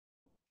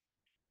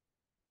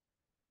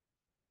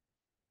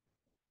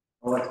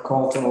I'd like to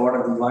call to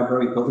order the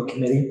Library Building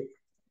Committee.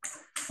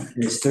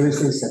 It is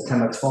Thursday,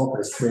 September 12th,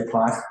 it's 3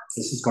 o'clock.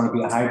 This is going to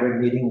be a hybrid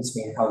meeting. It's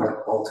being held at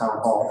Old Town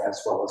Hall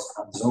as well as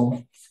on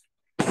Zoom.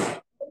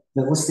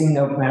 The listing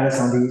of matters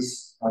on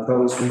these are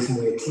those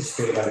reasonably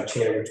anticipated by the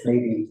chair, which may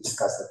be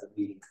discussed at the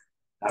meeting.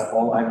 Not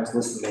all items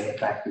listed may in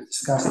fact be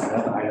discussed, and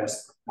other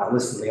items not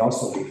listed may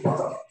also be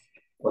brought up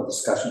for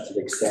discussion to the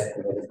extent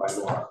permitted by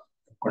law.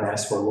 I'm going to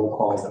ask for a roll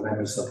call of the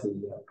members of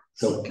the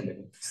building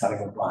committee,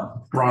 starting with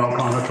Ron. Ron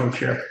O'Connor,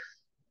 co-chair.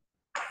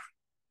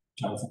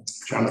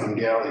 Jonathan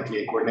Gale,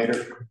 APA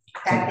coordinator.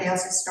 Pat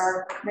Gales,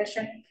 Historic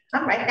Commission.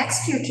 I'm right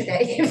next to you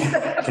today.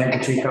 Ken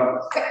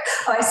Pacheco.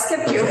 Oh, I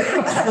skipped you.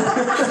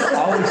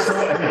 Always so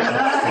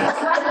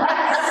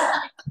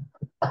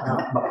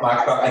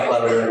Mark Buckley,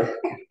 Clever.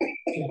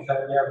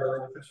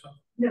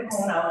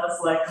 Nicole Ellis,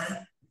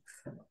 Lekman.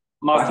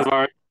 Mark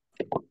Tavares.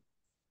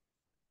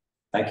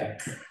 Thank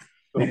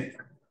you.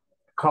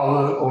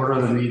 Call to order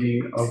the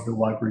meeting of the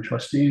library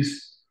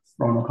trustees.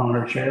 Ron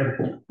O'Connor, chair.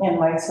 And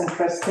Whiteson,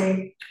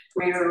 trustee.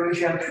 Rita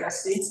Ruggio,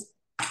 trustee.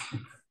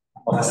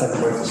 I'll ask that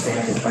the board to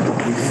stand in front of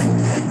you.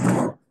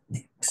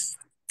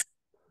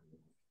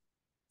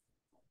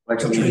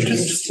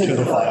 Allegiance to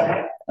the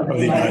flag of the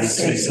United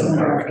States of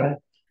America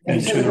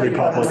and to the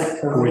republic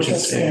for which it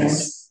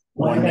stands,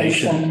 one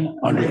nation,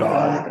 under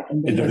God,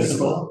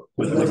 indivisible,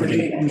 with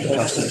liberty and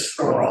justice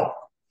for all.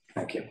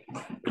 Thank you.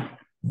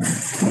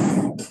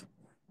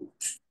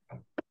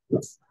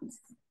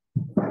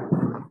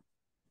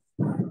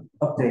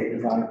 Update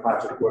regarding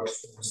project work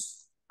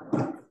streams,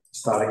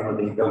 starting with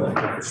the building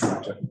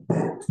infrastructure.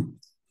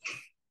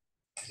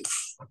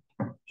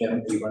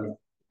 Jim, do you want to?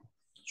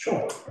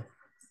 Sure.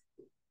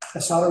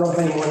 So I don't know if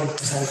anyone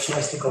has had a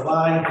chance to go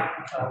by.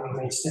 We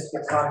made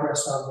significant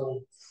progress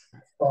on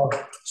the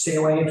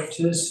stairway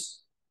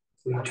entrances.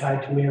 We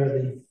tried to mirror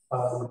the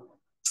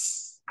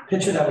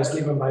picture that was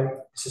given by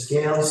Mrs.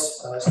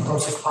 Gales as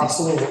close as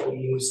possible. But we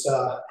used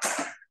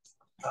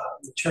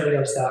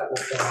materials that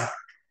would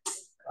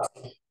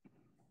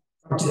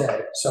from today.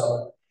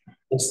 So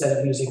instead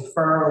of using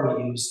fir,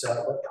 we used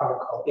a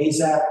product called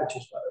AZAC, which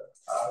is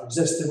weather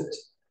resistant.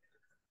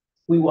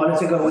 We wanted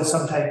to go with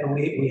some type of,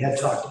 we had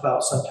talked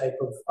about some type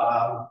of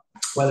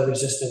weather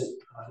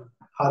resistant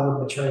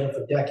hardwood material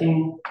for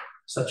decking,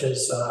 such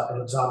as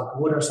an exotic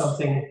wood or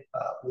something.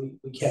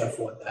 We can't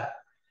afford that.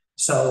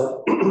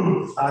 So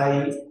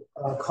I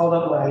called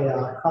up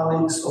my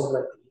colleagues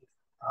over at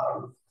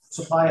the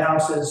supply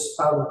houses,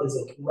 found that there's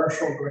a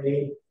commercial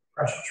grade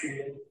pressure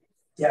treated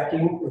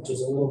decking, which is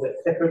a little bit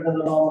thicker than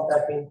the normal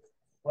decking,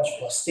 much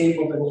more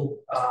stable than the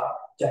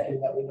decking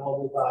that we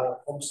normally buy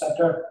at Home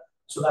Center.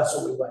 So that's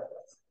what we went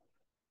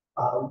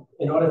with.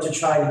 In order to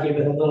try and give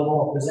it a little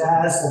more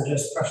pizzazz than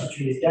just pressure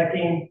treated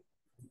decking,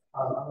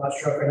 I'm not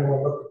sure if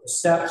anyone looked at the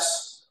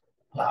steps.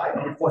 I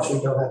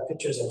unfortunately don't have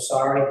pictures, I'm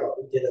sorry, but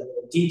we did a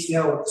little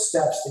detail with the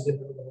steps to give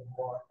it a little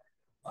more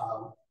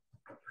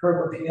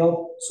curb appeal,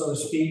 so to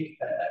speak.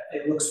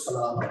 It looks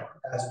phenomenal.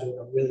 You guys are doing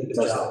a really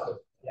good job.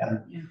 Yeah.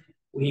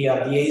 We the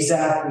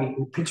AZAC,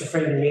 we picture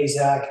framed the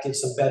AZAC, did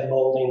some bed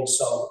molding,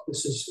 so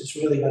it's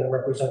really going to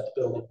represent the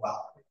building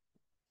well.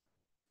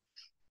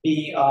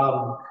 The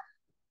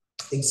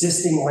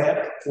existing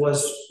ramp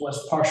was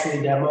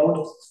partially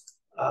demoed,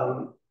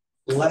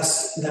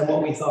 less than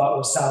what we thought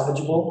was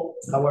salvageable.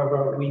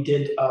 However, we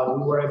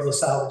were able to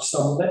salvage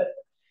some of it.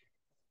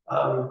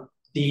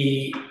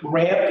 The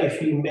ramp, if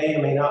you may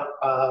or may not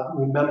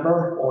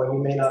remember, or you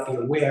may not be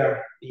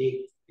aware,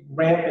 the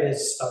ramp in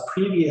its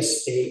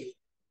previous state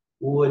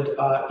would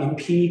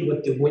impede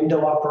with the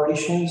window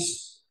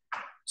operations.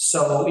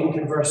 So in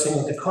conversing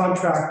with the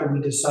contractor, we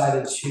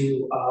decided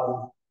to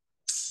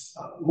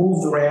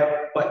move the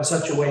ramp, but in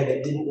such a way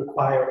that didn't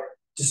require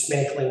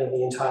dismantling of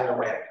the entire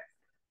ramp.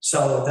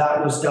 So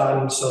that was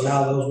done. So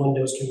now those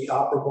windows can be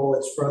operable.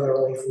 It's further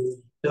away from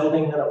the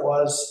building than it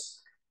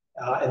was.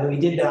 And we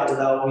did that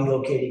without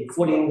relocating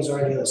footings or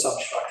any of the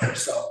substructure.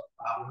 So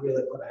we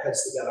really put our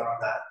heads together on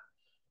that.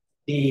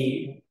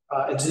 The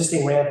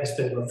existing ramp has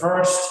been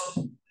reversed,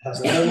 has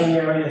a landing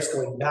area, it's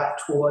going back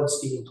towards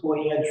the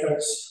employee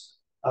entrance,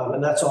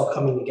 and that's all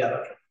coming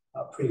together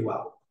pretty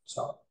well.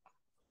 So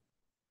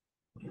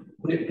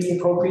would it be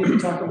appropriate to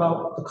talk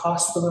about the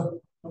cost for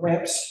the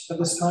ramps at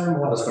this time?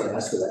 I was going to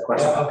ask you that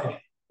question. Yeah, okay.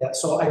 Yeah,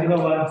 so I do have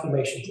a lot of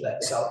information today.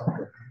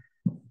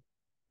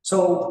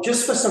 So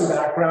just for some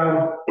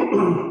background,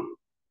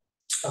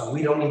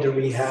 we don't need to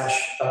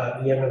rehash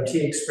the MMT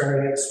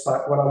experience,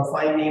 but what I'm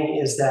finding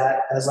is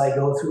that as I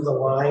go through the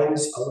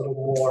lines a little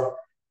more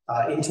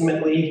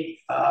intimately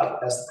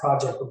as the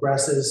project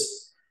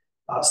progresses,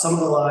 some of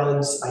the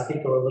lines I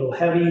think are a little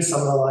heavy,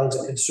 some of the lines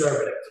are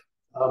conservative.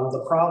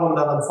 The problem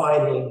that I'm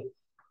finding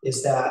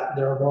is that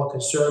there are more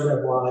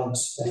conservative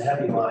lines than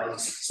heavy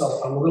lines.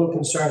 So I'm a little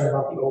concerned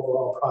about the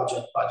overall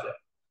project budget.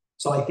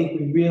 So I think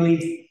we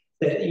really,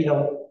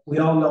 we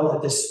all know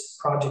that this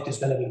project is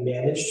going to be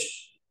managed,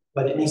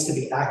 but it needs to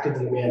be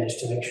actively managed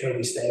to make sure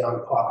we stay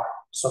on par.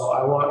 So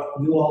I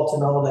want you all to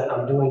know that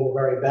I'm doing the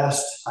very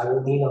best. I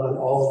will lean on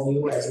all of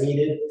you as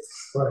needed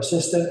for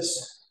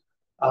assistance.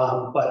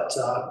 But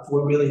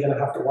we're really gonna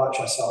have to watch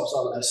ourselves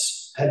on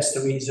this, hence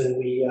the reason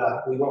we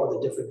went with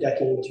a different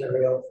decking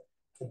material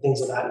and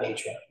things of that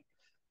nature.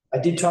 I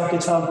did talk to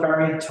Tom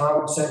Ferry.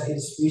 Tom said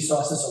his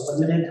resources are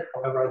limited.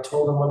 However, I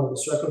told him under the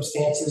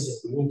circumstances,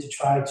 if we need to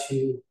try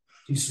to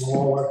do some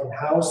more work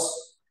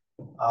in-house,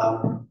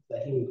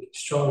 that he would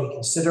strongly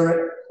consider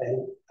it.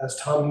 And as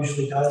Tom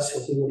usually does,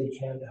 he'll do what he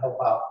can to help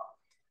out.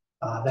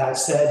 That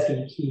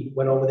said, he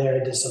went over there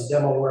and did some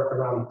demo work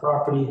around the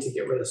property to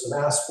get rid of some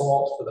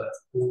asphalt for the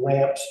new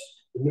ramps,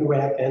 the new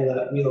ramp and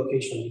the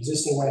relocation of the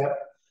existing ramp.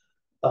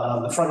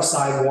 The front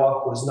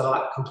sidewalk was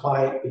not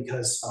compliant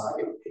because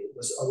it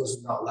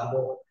was not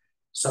level.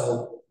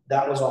 So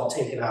that was all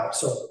taken out.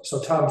 So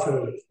Tom's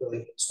really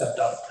stepped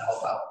up to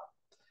help out.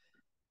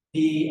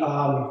 The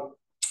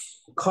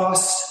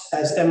costs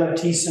as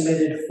MMT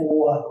submitted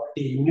for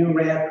the new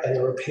ramp and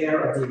the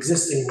repair of the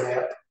existing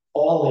ramp,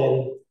 all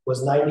in,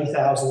 was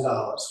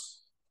 $90,000.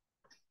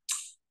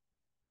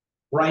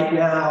 Right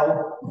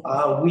now,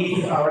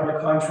 we are under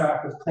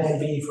contract with Plan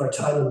B for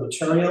time and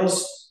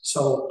materials.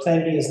 So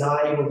Plan B is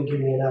not able to give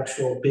me an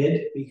actual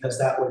bid because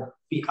that would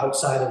be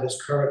outside of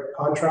his current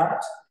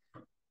contract.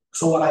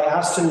 So what I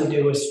asked him to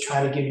do is to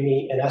try to give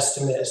me an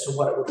estimate as to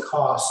what it would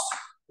cost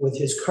with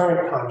his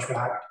current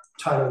contract,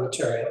 time and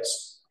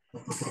materials.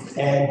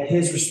 And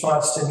his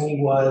response to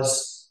me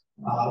was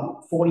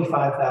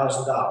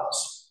 $45,000.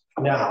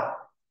 Now,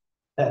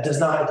 that does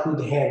not include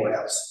the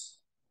handrails.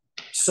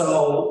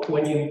 So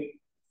when you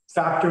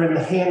factor in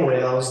the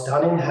handrails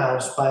done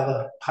in-house by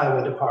the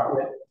highway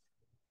department,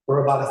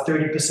 we're about a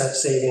 30%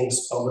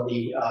 savings over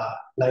the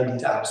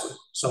 90,000.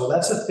 So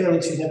that's a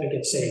fairly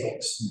significant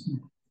savings.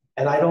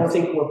 And I don't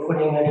think we're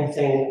putting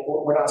anything,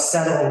 we're not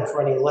settling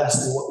for any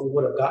less than what we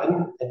would have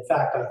gotten. In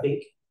fact, I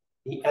think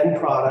the end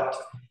product,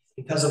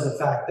 because of the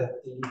fact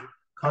that the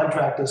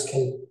contractors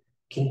can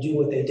do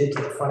what they did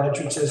to the front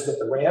entrances with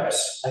the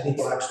ramps, I think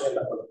we'll actually end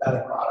up with a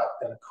better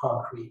product than a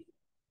concrete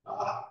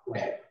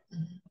ramp.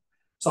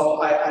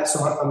 So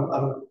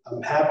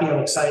I'm happy, I'm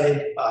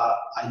excited.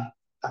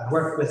 I've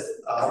worked with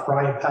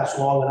Brian Patch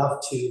long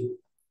enough to,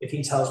 if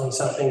he tells me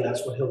something,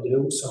 that's what he'll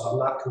do. So I'm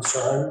not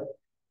concerned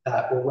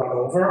that we'll run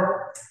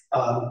over.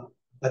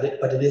 But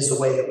it is a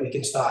way that we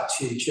can start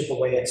to chip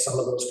away at some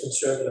of those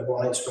conservative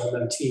lines for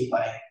MMT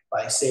by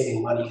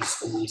saving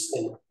monies in this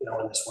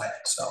way.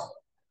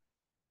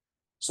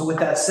 So with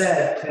that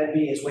said, Plan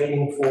B is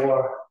waiting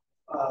for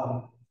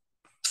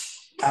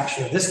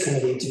action of this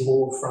committee to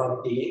move from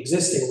the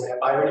existing ramp.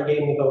 I already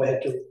gave him the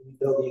go-ahead to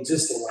rebuild the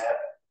existing ramp,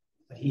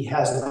 but he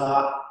has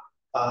not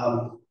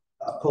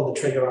pulled the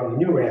trigger on the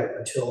new ramp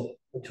until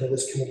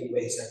this committee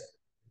weighs in.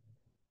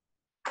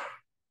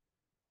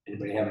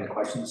 Anybody have any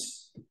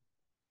questions?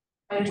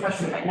 I have a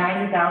question.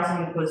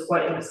 90,000 was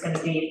what it was going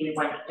to be if we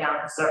went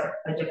down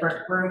a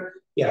different route?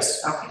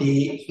 Yes.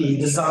 Okay. The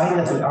design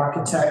that the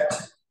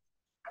architect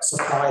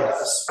supplied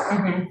us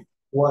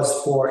was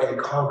for a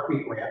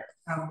concrete ramp.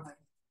 Okay.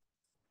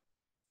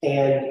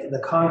 And the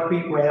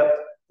concrete ramp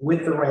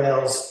with the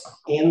rails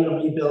and the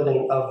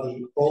rebuilding of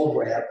the old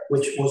ramp,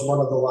 which was one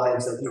of the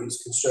lines that he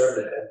was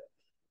conservative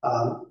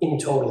in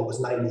total was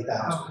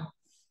 90,000. Okay.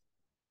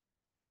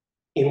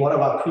 In one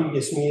of our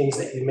previous meetings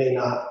that you may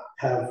not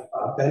have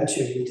been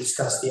to, we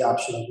discussed the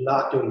option of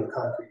not doing the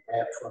concrete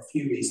ramp for a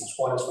few reasons.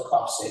 One is for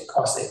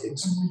cost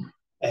savings,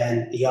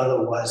 and the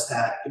other was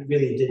that it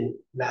really didn't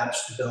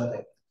match the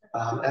building.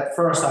 At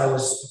first, I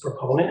was a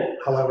proponent.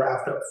 However,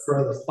 after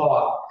further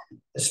thought,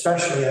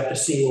 especially after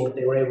seeing what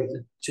they were able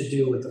to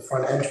do with the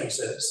front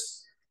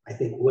entrances, I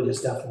think wood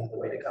is definitely the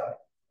way to go.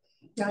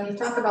 Now you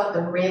talk about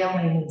the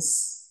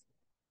railings.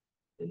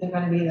 They're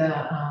going to be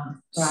the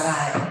wrought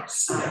iron,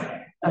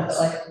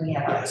 like we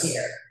have out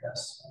here.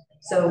 Yes.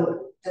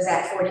 So does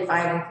that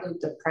 45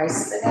 include the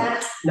price for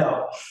that?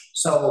 No.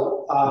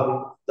 So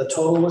the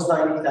total was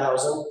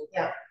 90,000.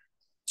 Yeah.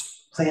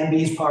 Plan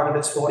B's part of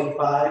it's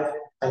 45,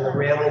 and the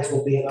railings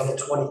will be another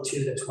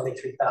 22 to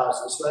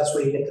 23,000. So that's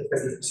where you get the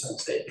 30%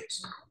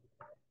 savings.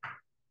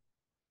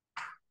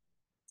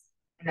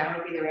 And that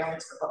would be the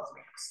railings for both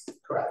ramps.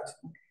 Correct.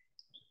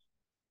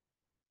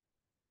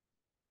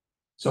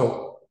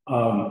 So,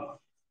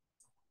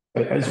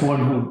 as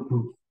one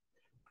who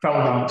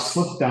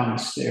slipped down the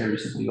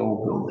stairs of the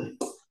old building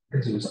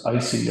because it was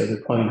icy, are the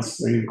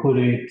plans, are you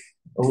including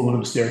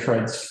aluminum stair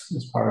treads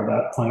as part of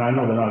that plan? I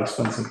know they're not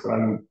expensive, but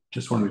I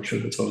just want to make sure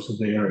that those are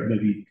there,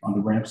 maybe on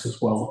the ramps as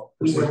well.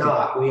 We were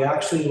not. We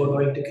actually were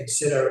going to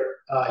consider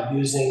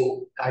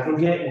using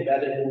aggregate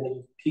embedded in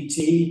the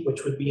PT,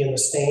 which would be in the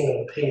stain of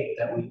the paint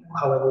that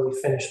however we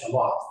finish them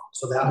off.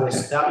 So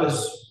that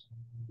was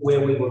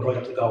where we were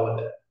going to go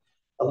with it.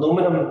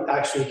 Aluminum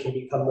actually can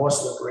become more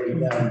slippery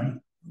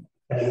than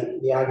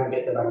the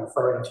aggregate that I'm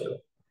referring to.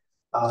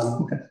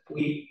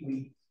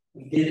 We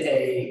did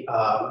a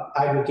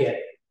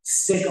aggregate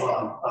stick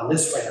on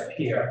this ramp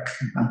here.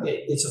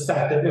 It's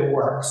effective, it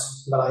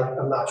works, but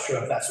I'm not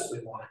sure if that's what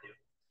we want to do.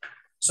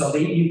 So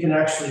you can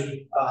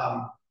actually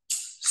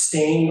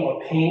stain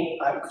or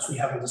paint, because we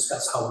haven't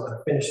discussed how we're going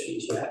to finish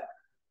these yet.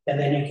 And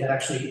then you can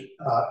actually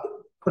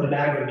put an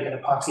aggregate, an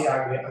epoxy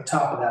aggregate on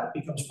top of that,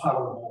 it becomes part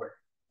of the board.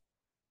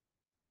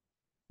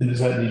 And does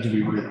that need to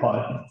be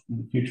reapplied in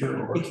the future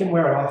or? It can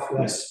wear off,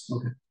 yes.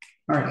 Okay.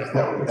 All right.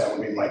 That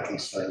would be my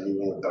concern,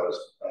 even with those,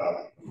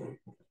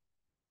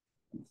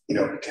 you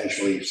know,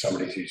 potentially if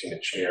somebody's using a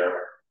chair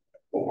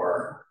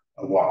or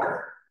a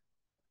walker,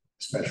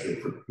 especially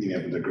for being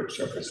able to grip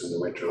surface in the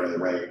winter or in the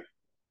rain.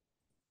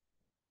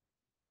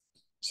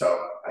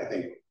 So I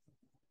think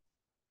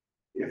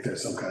if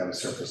there's some kind of a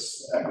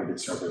surface, aggregate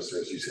surface, or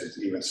as you said,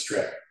 even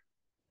strip,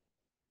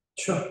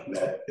 Sure,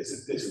 that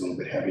is a little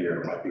bit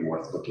heavier, it might be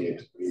worth looking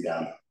into putting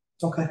down.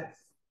 okay.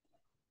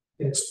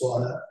 Can explore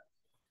that.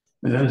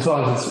 And then as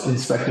long as it's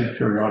inspected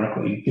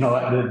periodically, you know,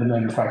 the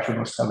manufacturer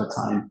must have a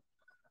time.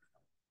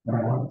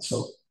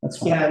 So that's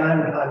fine. Yeah,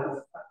 and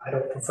I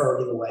don't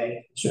prefer either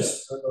way, it's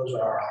just, those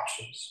are our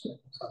options,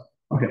 so.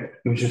 Okay,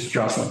 it was just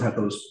Jocelyn had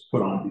those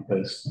put on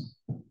because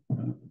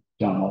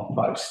down all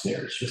 5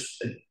 stairs,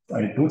 just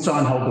I had boots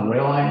on, held the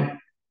rail line,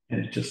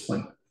 and it just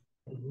like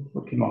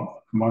what came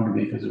up from under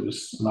me because it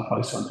was enough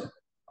ice on there. Of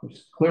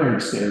course, clearing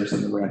the stairs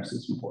and the ramps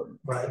is important.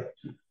 Right.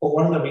 Well,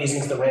 one of the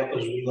reasons the ramp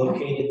was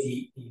relocated,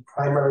 the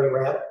primary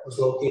ramp was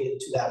located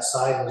to that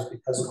side was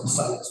because of the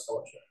sun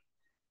exposure.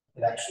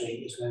 It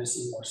actually is going to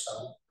see more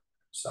sun,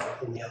 so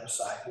in the other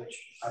side, which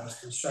I was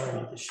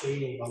concerned with the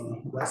shading on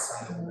the west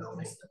side of the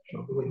building.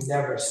 We would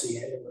never see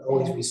it, it would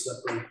always be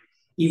slippery.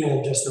 Even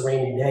in just a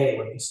rainy day, it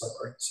would be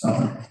slippery. So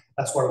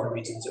that's one of the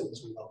reasons it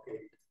was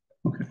relocated.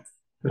 Okay,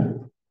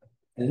 good.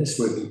 And this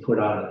would be put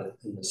on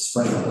in the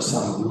spring or the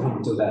summer. We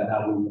wouldn't do that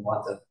now. We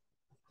want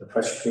the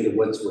pressure treated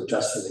wood to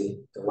adjust to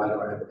the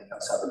weather and everything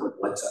else, have a good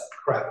blitz up.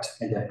 Correct.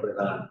 And then put it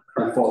on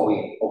before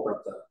we open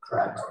up the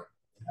crack.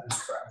 That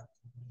is correct.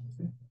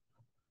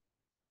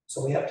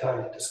 So we have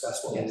time to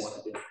discuss what we Yes.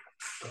 want to do.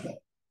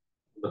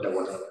 But there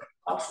was other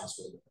options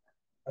for it.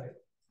 Right.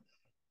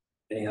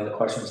 Any other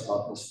questions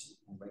about this?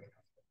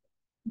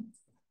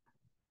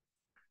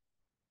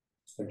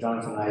 So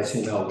Jonathan, I as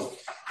you know,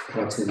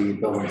 went to the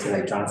building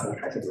today. Jonathan,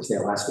 I think was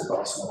there last week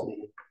also.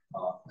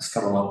 It's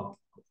come along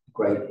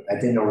great. I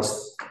did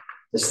notice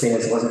the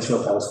stairs. I wasn't sure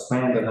if that was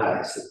planned or not.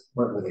 I said,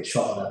 weren't really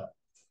short enough.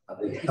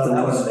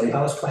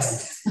 That was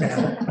planned.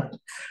 Yeah.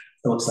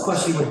 It looks Of like.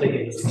 course, you would think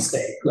it was a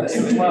mistake. Yes.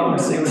 It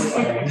was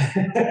planned.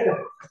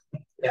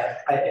 Yeah,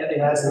 it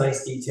has a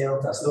nice detail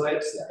to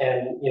it,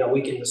 and you know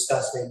we can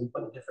discuss maybe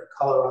putting a different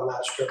color on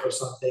that strip or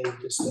something,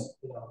 just to,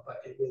 you know. But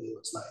it really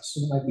looks nice.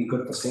 It might be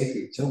good for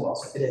safety too.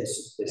 Also, It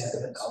is. It's Yeah, a it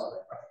different is. color.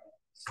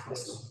 It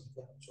is.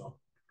 Yeah, sure.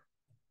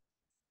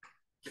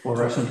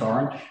 Fluorescent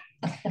orange.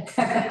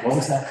 What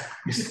was that?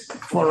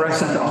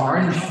 Fluorescent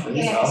orange.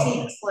 Yeah,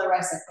 see, it's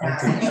fluorescent now.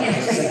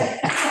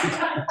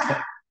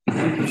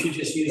 You should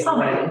just use the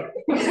red.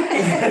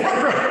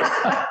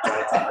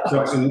 So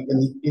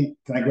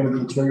can I go to the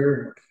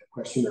interior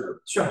question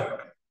or? Sure.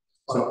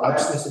 So I'll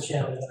ask Mr.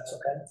 Chairman, if that's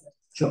okay.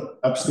 Sure.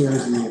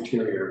 Upstairs in the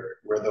interior,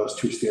 where those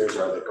 2 stairs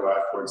are that go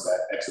out towards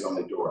that exit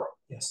only door,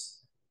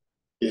 Yes.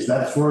 is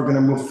that floor going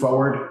to move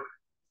forward,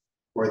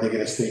 or are they going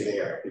to stay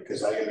there?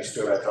 Because I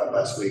understood, I thought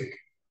last week,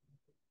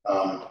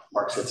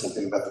 Mark said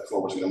something about the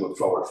floor was going to move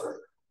forward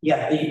further.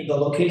 Yeah, the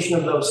location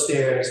of those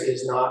stairs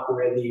is not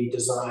where the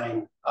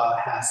design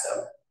has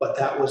them, but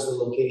that was the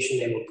location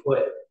they were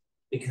put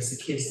because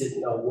the kids didn't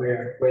know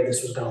where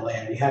this was going to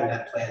land. We hadn't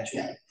had plans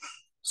yet.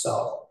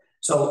 So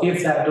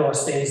if that door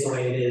stays the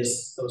way it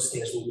is, those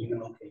stairs will be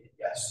relocated,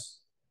 yes.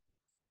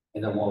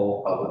 And the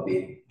wall would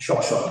be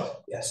Short,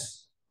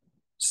 yes.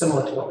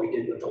 Similar to what we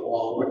did with the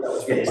wall where that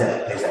was.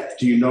 exactly.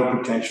 Do you know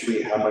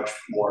potentially how much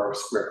more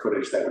square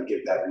footage that would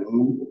give that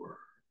room? Or?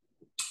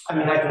 I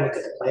mean, I can look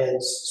at the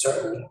plans,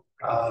 certainly.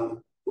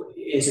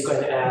 Is it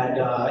going to add,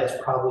 it's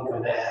probably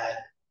going to add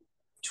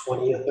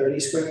 20 or 30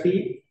 square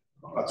feet?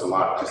 Oh, that's a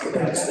lot. Just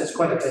looking at It's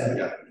quite a bit.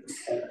 Yeah.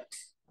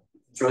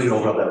 It's really gonna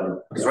open up that room,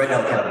 because right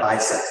now it kind of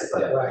bisects it,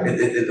 but Right.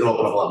 it'll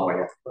open up a lot more,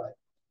 yeah.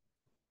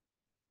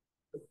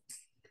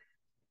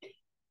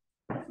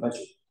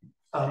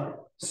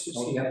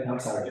 Yeah, I'm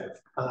sorry, Jeff.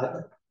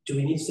 Do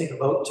we need to take a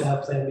vote to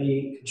have Plan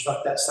B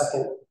construct that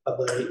second of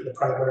the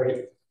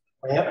primary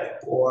ramp,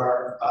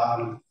 or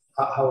how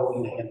are we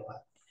gonna handle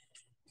that?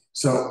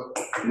 So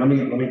let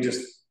me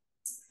just.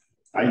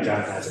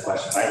 Jonathan has a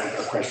question. I have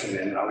a question,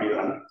 and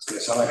it's going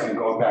to sound like I'm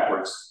going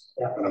backwards,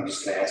 Yeah. but I'm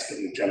just going to ask it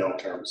in general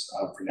terms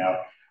for now.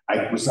 I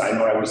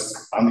know I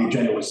was on the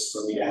agenda was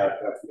for me to have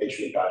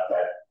information about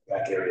that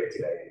back area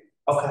today.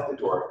 Okay. At the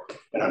door,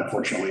 and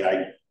unfortunately,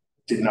 I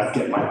did not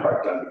get my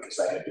part done because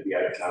I had to be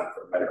out of town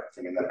for a medical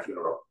thing and then a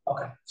funeral.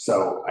 Okay.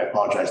 So I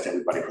apologize to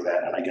everybody for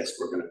that, and I guess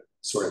we're going to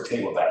sort of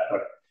table that.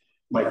 But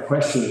my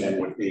question then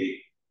would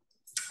be,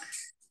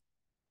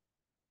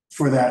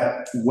 for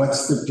that,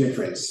 what's the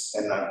difference?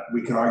 And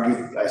we can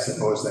argue, I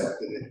suppose, that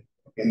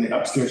in the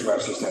upstairs where I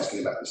was just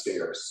asking about the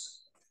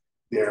stairs,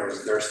 there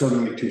are still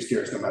going to be 2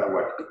 stairs no matter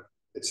what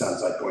it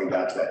sounds like going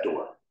down to that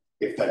door,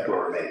 if that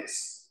door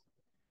remains.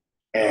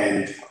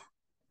 And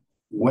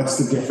what's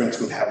the difference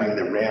with having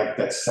the ramp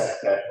that's set,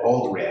 that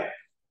old ramp,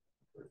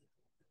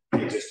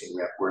 the existing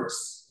ramp, where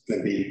it's going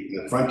to be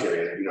in the front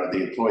area, you know,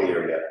 the employee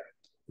area,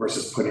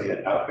 versus putting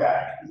it out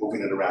back,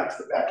 moving it around to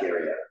the back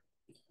area.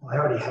 Well, I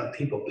already have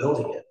people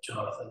building it,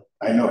 Jonathan.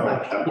 I know, but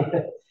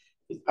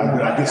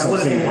I guess I'm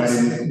saying, why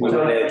didn't, We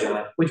were there,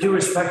 John. With due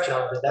respect,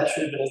 Jonathan, that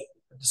should have been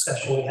a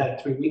discussion we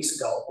had 3 weeks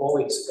ago, 4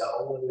 weeks ago,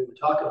 when we were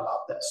talking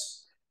about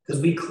this.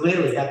 Because we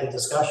clearly had the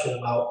discussion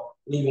about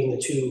leaving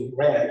the 2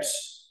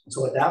 ramps.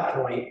 So at that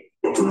point,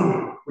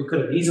 we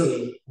could have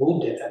easily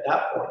moved it at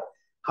that point.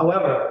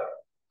 However,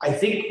 I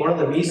think one of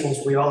the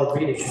reasons we all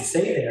agreed it should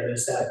stay there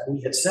is that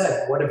we had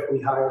said, what if we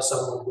hire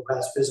someone who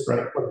has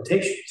physical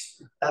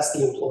limitations? That's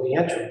the employee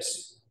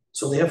entrance.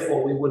 So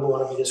therefore, we wouldn't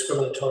want to be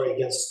discriminatory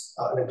against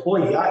an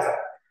employee either.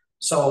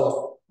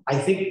 So I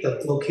think the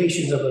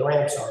locations of the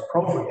ramps are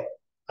appropriate.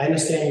 I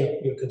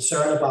understand your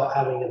concern about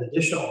having an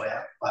additional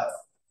ramp, but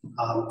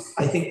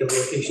I think the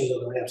locations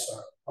of the ramps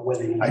are where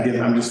they need to be.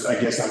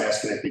 I guess I'm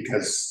asking it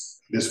because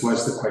this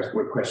was the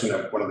question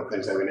of one of the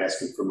things I've been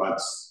asking for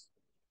months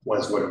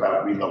was what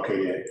about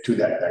relocating it to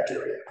that back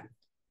area?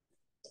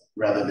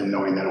 Rather than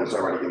knowing that it was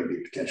already going to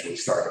be potentially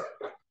started.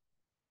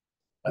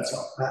 That's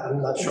all.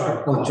 I'm not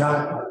sure. Well,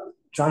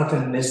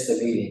 Jonathan missed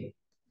the meeting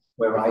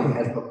where I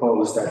had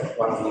proposed that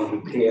why don't we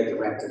repair the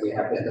ramp that we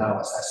have there now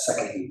as a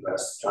second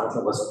egress.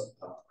 Jonathan wasn't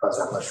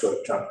present, I'm not sure.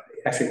 John,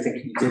 I actually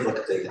think he did look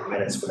at the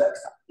minutes for that.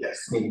 Yes.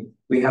 I mean,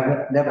 we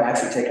have never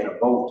actually taken a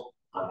vote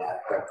on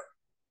that, but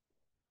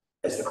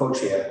as the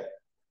co-chair,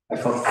 I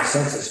felt the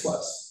consensus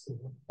was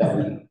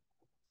that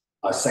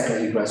our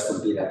second egress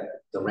would be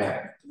that the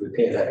ramp, to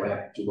repair that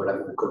ramp, do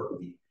whatever we could with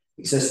the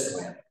existing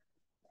ramp.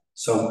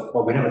 So,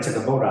 well, we never took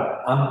a vote on it.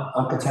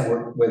 I'm content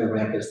with where the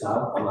ramp is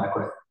now. I'm not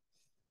going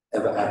to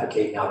ever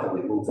advocate now that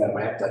we move that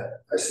ramp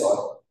that I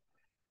saw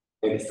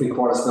maybe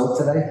 3/4 built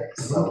today.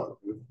 So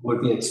it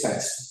would be an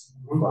expense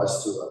for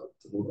us to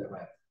move that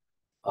ramp.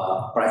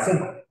 But I think,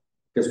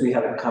 because we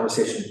had a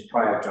conversation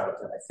prior,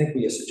 Jonathan, I think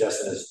what you're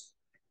suggesting is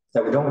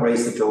that we don't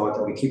raise the door,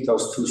 that we keep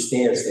those 2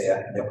 stairs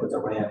there and then put the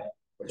ramp,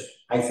 which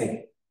I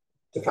think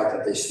the fact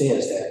that there's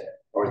stairs there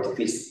already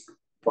defeats the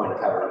point of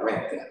having a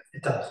ramp there.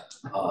 It does.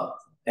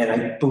 And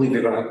I believe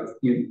you're gonna,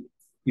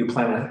 you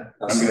plan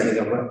on submitting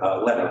a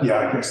letter.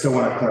 Yeah, I still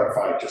want to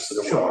clarify just so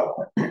that we're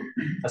all,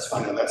 That's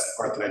fine. that's the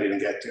part that I didn't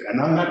get to.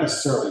 And I'm not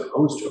necessarily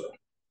opposed to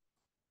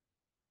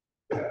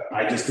it.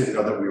 I just didn't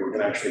know that we were going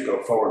to actually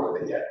go forward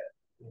with it yet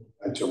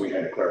until we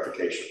had a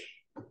clarification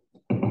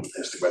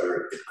as to whether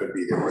it could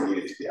be that we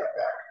needed to be out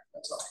back.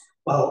 That's all.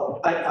 Well,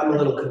 I'm a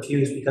little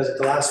confused because at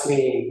the last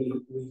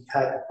meeting, we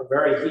had a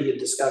very heated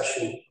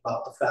discussion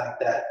about the fact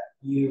that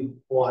you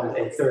wanted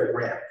a 3rd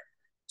ramp.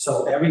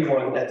 So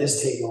everyone at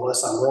this table,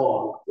 unless I'm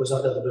wrong, was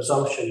under the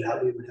presumption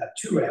that we would have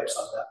 2 ramps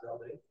on that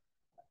building.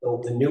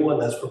 The new one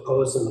that's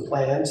proposed in the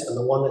plans and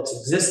the one that's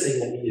existing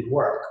that needed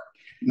work.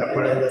 No,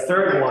 And then the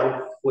 3rd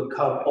one would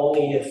come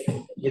only if,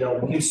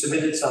 you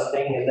submitted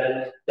something and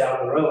then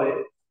down the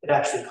road, it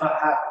actually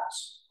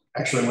happens.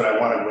 actually, what I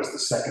wanted was the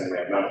 2nd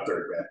ramp, not a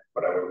 3rd ramp,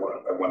 but I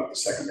wanted the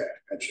 2nd ramp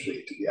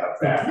potentially to be out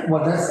back.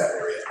 Well, that's, that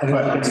area. that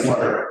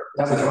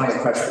But was my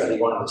impression, that he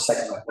wanted the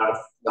second ramp,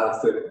 not a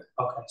 3rd ramp.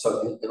 Okay.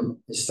 So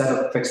instead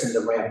of fixing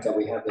the ramp that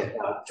we have there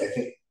now, which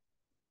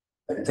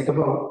I didn't take a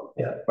vote.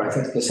 Yeah. But I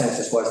think the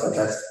consensus was that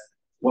that's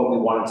what we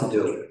wanted to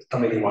do, the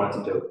committee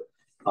wanted to do.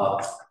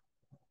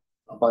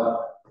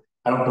 But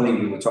I don't believe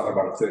we were talking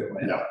about a 3rd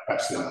ramp. no,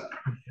 absolutely not.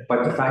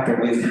 But the fact that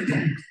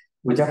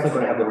we're definitely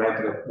going to have the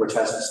ramp, which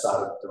hasn't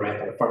started, the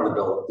ramp in the front of the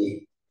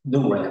building, the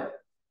new ramp.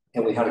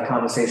 And we had a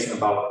conversation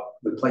about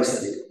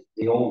replacing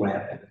the old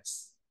ramp, and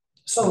it's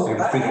So maybe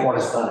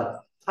 3/4 done.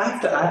 I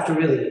have to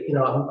really,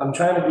 I'm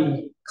trying to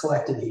be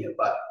collected here,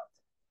 but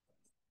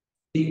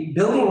the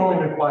building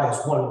only requires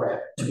 1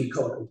 ramp to be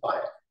code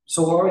compliant.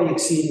 So we're already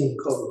exceeding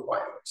code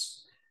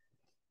requirements.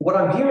 What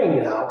I'm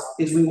hearing now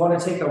is we want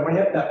to take a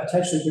ramp that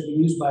potentially could be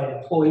used by an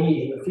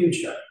employee in the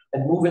future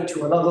and move it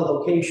to another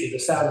location to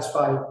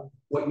satisfy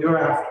what you're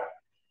after.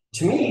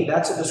 To me,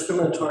 that's a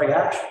discriminatory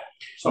action.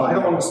 So I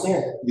don't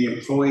understand it. The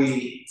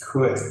employee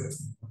could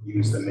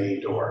use the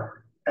main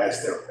door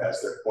as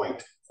their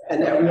point.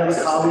 And every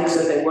other colleague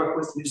that they work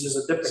with uses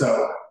a different.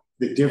 So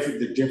the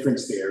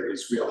difference there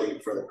is really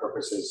for the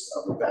purposes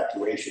of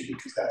evacuation,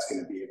 because that's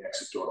going to be an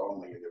exit door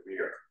only in the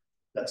rear.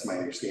 That's my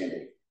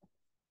understanding.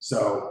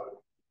 So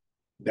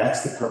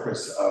that's the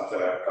purpose of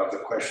the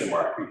question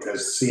mark,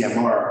 because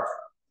CMR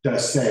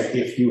does say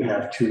if you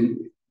have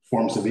 2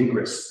 forms of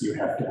egress, you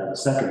have to have a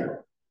second one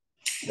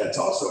that's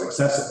also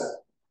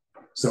accessible.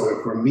 So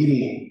if we're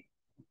meeting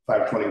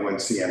 521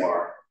 CMR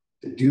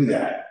to do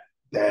that,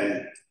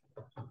 then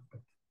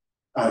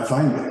I'm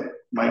fine with it.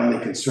 My only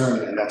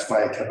concern, and that's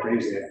why I kept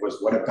raising it,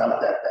 was what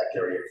about that back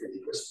area for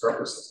egress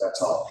purposes?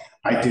 That's all.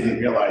 I didn't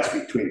realize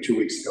between 2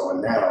 weeks ago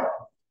and now,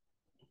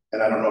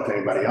 and I don't know if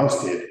anybody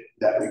else did,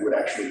 that we would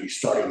actually be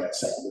starting that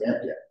second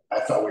ramp yet. I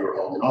thought we were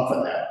holding off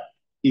on that,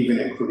 even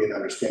including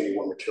understanding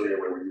what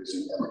material we were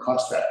using and the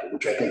cost factor,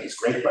 which I think is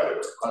great, by the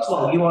way.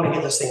 Well, you want to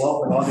get this thing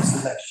open August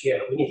of next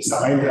year. We need to. No,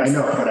 I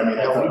know, but I mean,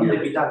 I thought we we need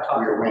to be done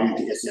talking. were waiting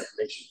to get the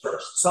information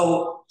first.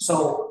 So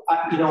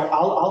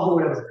I'll do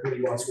whatever the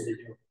committee wants me to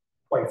do,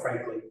 quite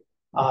frankly.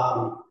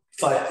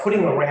 But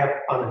putting a ramp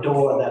on a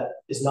door that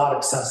is not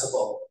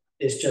accessible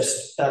is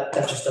just, that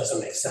just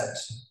doesn't make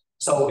sense.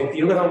 So if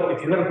you're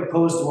gonna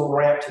propose to move a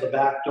ramp to the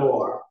back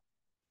door,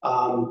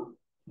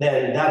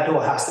 then that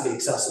door has to be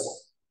accessible.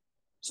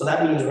 So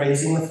that means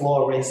raising the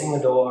floor, raising the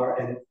door,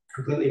 and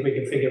completely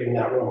reconfiguring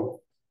that room.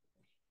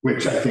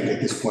 Which I think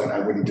at this point, I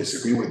wouldn't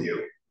disagree with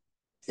you,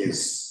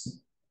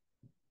 is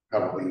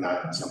probably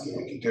not something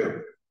we can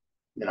do.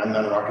 And I'm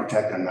not an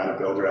architect, I'm not a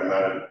builder, I'm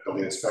not a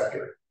building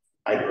inspector,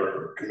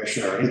 or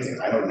commissioner or anything.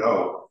 I don't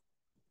know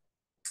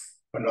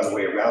another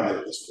way around it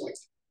at this point.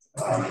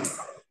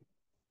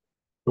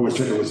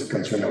 It was a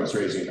concern I was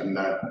raising. I'm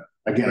not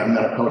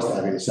opposed to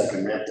having a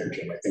second ramp there,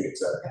 Jim. I think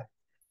it's a.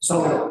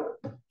 So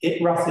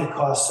it roughly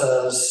costs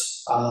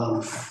us,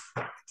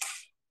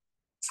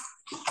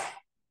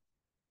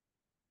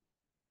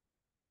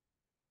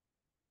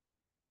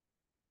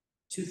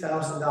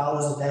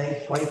 $2,000 a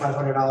day,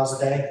 $2,500 a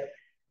day.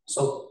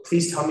 So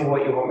please tell me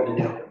what you want me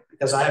to do,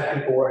 because I have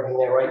people working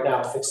there right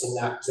now fixing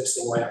that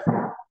existing ramp.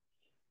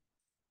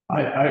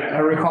 I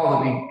recall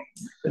that we,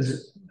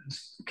 as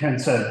Ken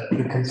said,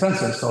 the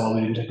consensus, although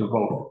we didn't take a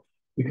vote,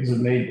 because it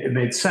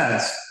made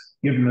sense,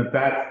 given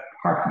that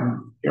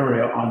parking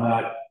area on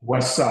that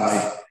west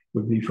side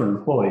would be for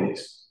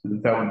employees,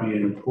 and that would be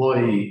an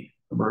employee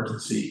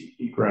emergency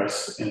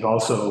egress, and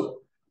also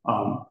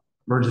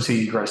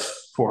emergency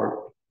egress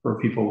for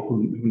people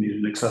who need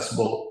an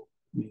accessible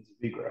means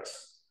of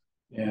egress.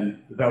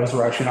 And that was the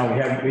rationale we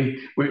had.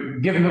 We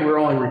given that we're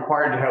only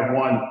required to have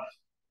one,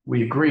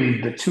 we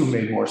agreed that two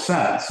made more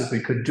sense if we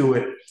could do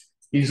it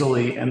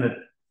easily, and that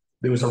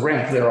there was a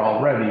ramp there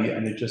already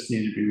and it just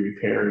needed to be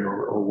repaired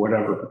or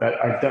whatever.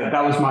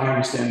 That was my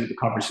understanding of the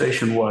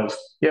conversation was,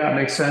 yeah, it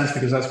makes sense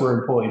because that's where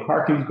employee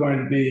parking is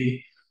going to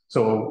be.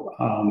 So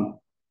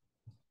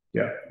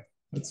yeah,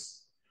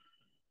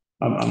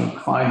 I'm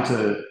inclined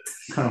to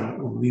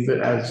kind of leave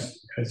it as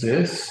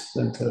is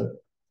and to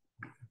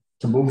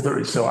move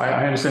the, so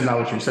I understand now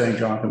what you're saying,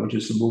 Jonathan, which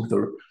is to move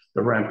the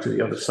ramp to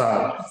the other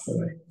side.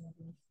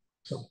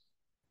 So,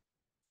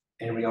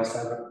 anybody else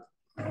have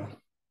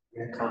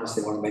comments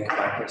they want to make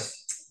about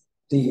this?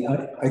 I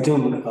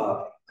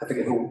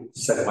forget who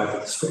said it might be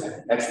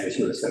discriminatory. Actually, it's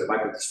you that said it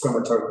might be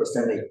discriminatory because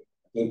then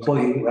the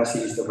employee who has to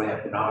use the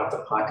ramp would not have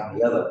to park in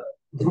the other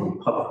in the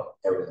public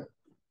area,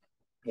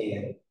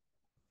 and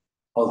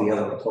all the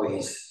other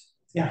employees.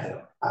 Yeah, you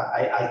know,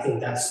 I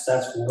think that's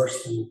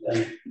worse than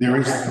there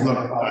is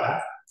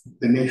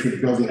the nature of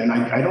the building, and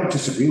I don't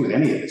disagree with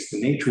any of this.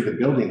 The nature of the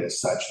building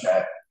is such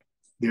that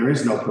there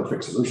is no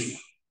perfect solution,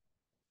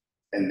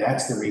 and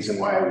that's the reason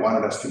why I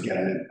wanted us to get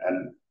a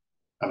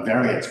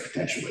variance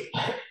potentially,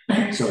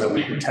 so that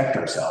we protect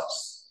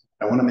ourselves.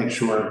 I want to make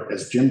sure,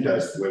 as Jim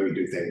does, the way we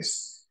do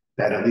things,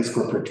 that at least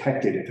we're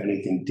protected if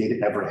anything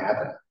did ever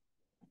happen.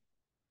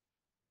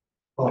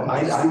 Well,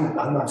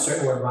 I'm not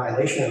certain we're in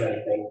violation of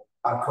anything.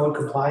 Our code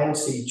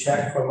compliancy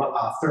check from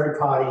a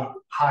third-party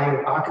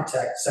hired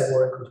architect said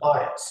we're in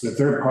compliance. The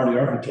third-party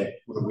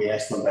architect, when we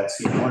asked them about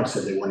CMR,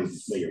 said they weren't even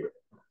familiar with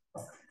it.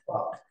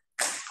 Well,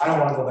 I don't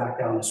want to go back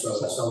down this road,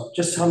 so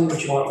just tell me what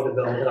you want me to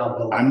build and I'll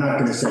build it. I'm not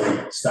going to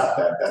say stop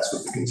that. That's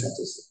what the consensus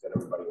is that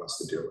everybody wants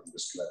to do. I'm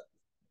just gonna.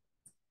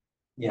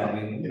 Yeah,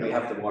 I mean, we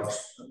have to watch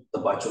the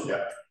budget.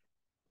 Yeah.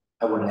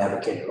 I wouldn't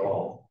advocate at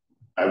all.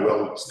 I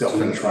will still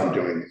finish what I'm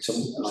doing. I'm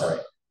sorry.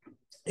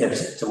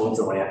 Yes, to move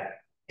the ramp.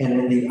 And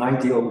in the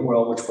ideal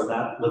world, which we're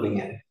not living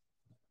in,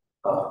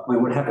 we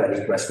would have that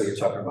egress where you're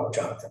talking about,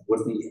 Jonathan,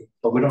 would be,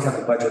 but we don't have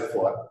the budget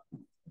for it.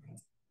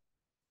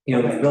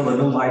 You know, if you build a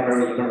new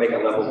library, you're gonna make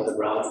it level with the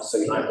ground, so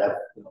you don't have that,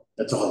 you know,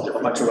 that's a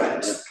bunch of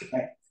ramps.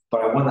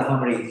 But I wonder how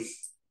many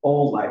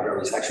old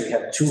libraries actually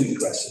have two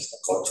egresses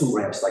or two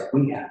ramps like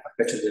we have. I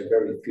bet you they're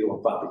very few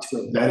and far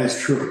between. That is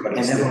true. But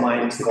and never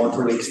mind, it's going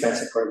through the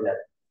expensive for that,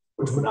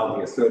 which would now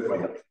be a third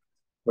ramp.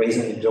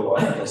 Raising the door,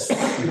 because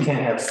you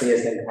can't have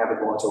stairs and have it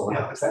go into a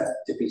ramp, because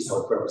that defeats the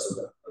whole purpose of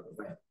the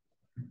ramp.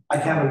 I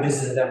haven't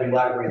visited every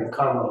library in the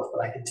Commonwealth,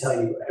 but I can tell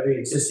you every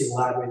existing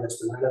library that's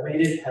been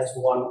renovated has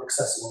one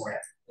accessible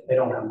ramp. They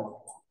don't have more.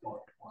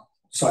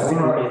 So I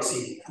think we're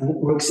exceeding.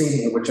 We're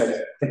exceeding it, which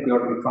I think we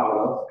ought to be proud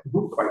of,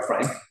 quite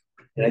frank.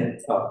 And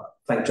I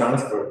thank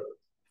Jonathan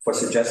for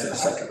suggesting a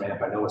second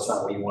ramp. I know it's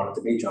not where you want it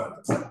to be,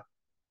 Jonathan.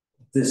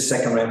 This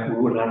second ramp,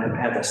 we would not have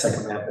had that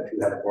second ramp if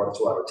you hadn't brought it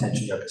to our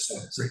attention your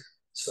concerns.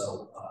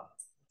 So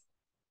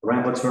the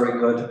ramp looks very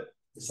good.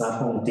 It's not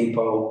Home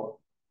Depot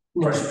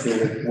pressure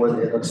treated wood.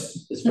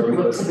 It's very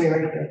good. Looks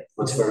very good.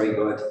 Looks very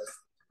good.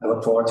 I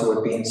look forward to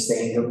it being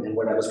stained and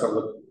whatever's going to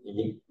look.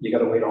 You got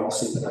to wait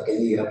almost even like a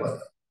year,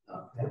 but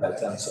have that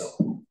done.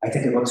 So I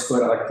think it looks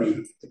good. I like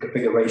the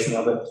configuration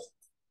of it.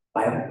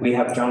 We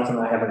have Jonathan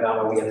and I have a guy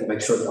where we have to make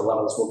sure the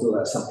levels will do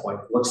that at some point.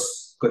 It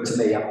looks good to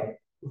me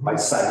by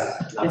sight.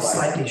 It's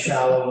slightly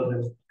shallower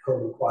than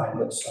code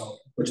requirements, so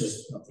which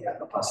is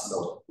a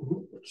possibility.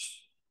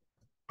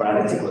 But I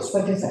didn't think it was.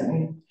 What does that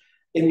mean?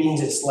 it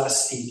means it's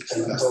less steep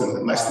than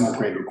Less than the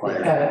grade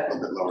required, a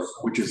little bit lower,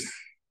 which is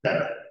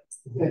better.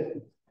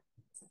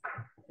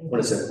 What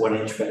is it, 1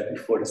 inch better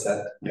before, does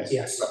that? Yes.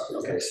 Yes.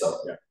 Okay, so,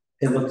 Yeah.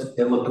 It looked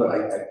good.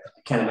 I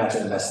can't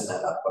imagine messing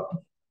that up,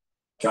 but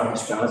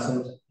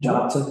Jonathan,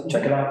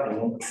 check it out and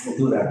we'll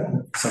do that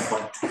at some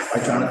point.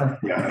 Right, Jonathan?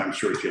 Yeah, I'm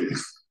sure Jim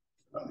is.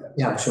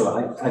 Yeah, I'm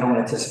sure. I don't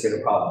anticipate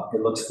a problem.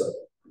 It looks good.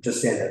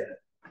 Just saying that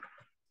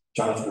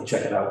Jonathan will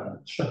check it out and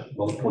Sure.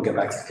 we'll get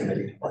back to the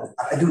committee.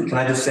 Can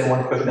I just say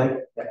one quick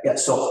thing? Yeah,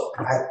 so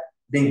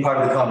being part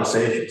of the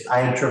conversations,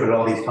 I interpret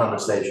all these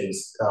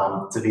conversations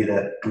to be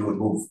that we would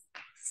move,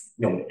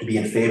 to be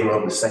in favor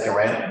of the second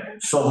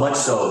ramp. So much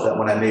so that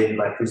when I made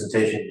my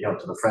presentation,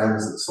 to the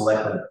friends and the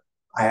selectmen,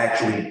 I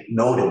actually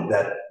noted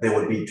that there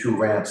would be 2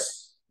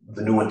 ramps,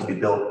 the new one to be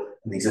built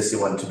and the existing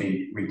one to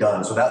be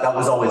redone. So that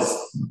was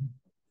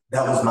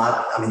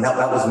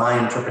my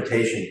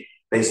interpretation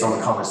based on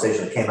the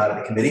conversation that came out of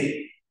the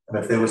committee. And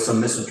if there was some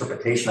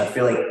misinterpretation, I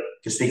feel like,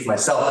 to speak for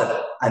myself,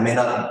 that I may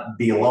not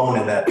be alone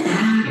in that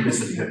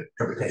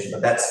misinterpretation,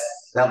 but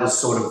that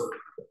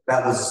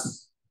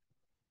was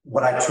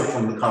what I took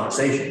from the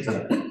conversations,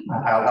 and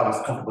I was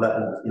comfortable that,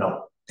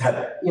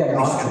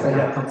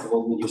 I'm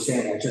comfortable with you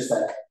saying that. Just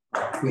that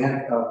we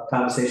had a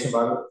conversation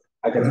about it.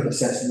 I got the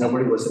sense that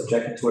nobody was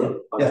objecting to it.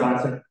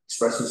 Jonathan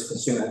expressed his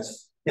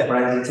concerns. Yeah, but I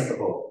didn't take a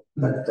vote.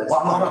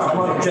 Well, I'm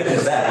not objecting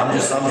to that. I'm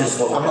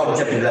not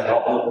objecting to that at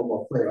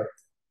all.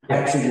 I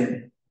actually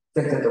didn't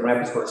think that the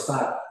ramp is going to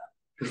start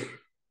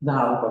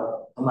now, but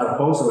I'm not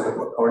opposed to it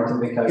or anything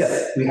because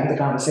we had the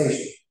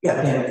conversation. Yeah.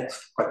 And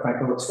quite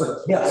frankly, it looks good.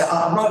 Yeah,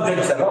 I'm not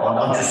objecting to that at all.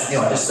 I'm just,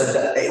 I just said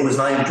that it was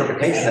my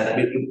interpretation that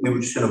we were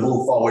just going to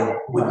move forward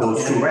with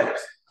those 2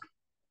 ramps.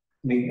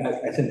 I mean,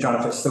 I think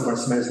Jonathan's still going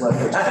to submit his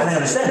letter. I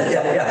understand it.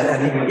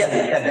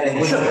 And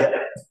we should.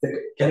 The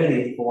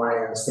committee, from what I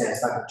understand,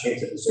 it's not going to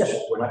change the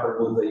position. We're not going to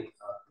move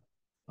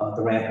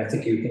the ramp. I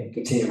think you can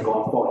continue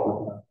going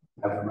forward with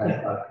having the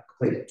ramp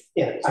completed.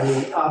 Yeah, I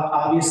mean,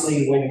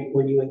 obviously,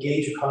 when you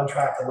engage a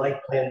contractor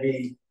like Plan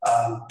B,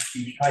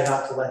 you try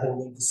not to let him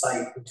leave the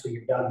site until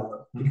you're done with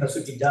him, because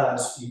if he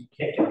does, you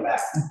can't get him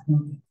back.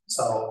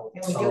 So.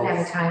 And we do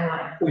have a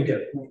timeline. We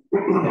do.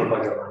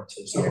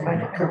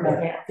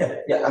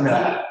 Yeah. I mean,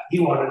 He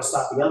wanted to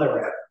stop the other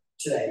ramp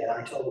today, and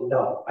I told him,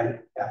 no,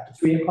 after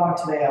 3 o'clock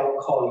today, I will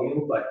call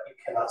you, but you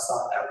cannot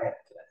stop that ramp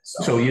today.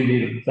 So you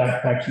need,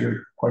 back to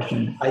your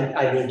question,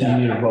 I need do you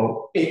need that. a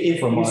vote? If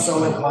from you're us?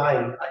 so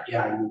inclined,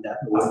 yeah, I need that.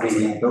 Will it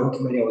be the building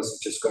committee or is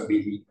it just going to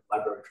be the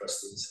library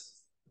trustees?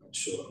 I'm not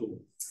sure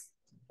who,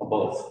 or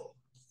both.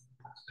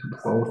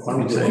 Both, I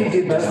would If say. you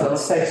do both,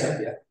 let's say so.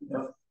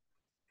 Yeah.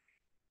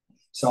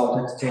 So I'll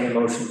entertain a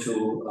motion to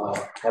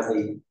have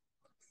the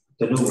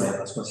new ramp,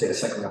 I was going to say the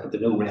second ramp, but the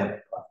new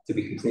ramp to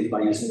be completed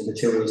by using the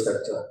materials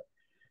that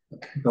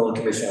the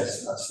building commission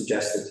has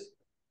suggested.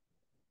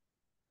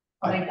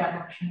 I'll make that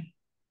motion.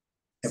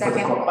 And for the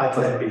Second. By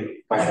Plan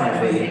B. by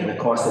Plan B and the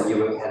cost that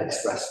you had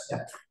expressed.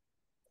 Yeah.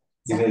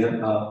 You made it,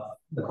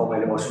 Nicole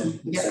made a motion,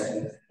 you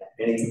seconded.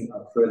 Any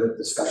further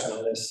discussion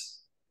on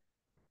this?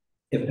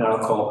 If not,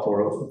 I'll call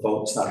for a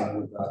vote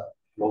starting with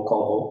roll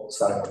call vote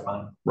starting with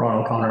mine.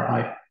 Ron O'Connor,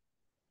 aye.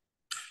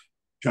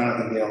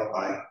 Jonathan Gale,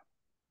 aye.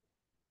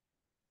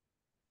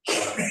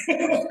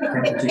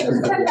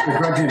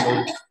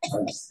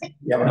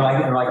 Yeah, but no,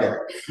 I get it.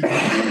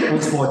 It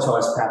was more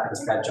towards Pat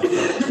because Pat jumped in.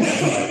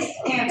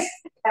 And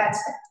that's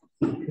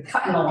Cutting the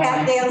Pat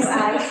line. Dale's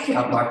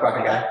eye. Mark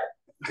Rocket guy.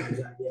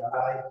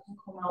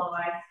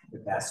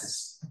 It passes.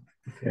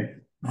 Okay,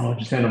 I'll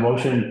entertain a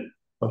motion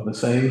of the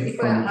same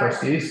from the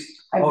trustees.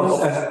 Sorry. Oh,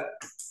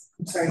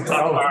 sorry,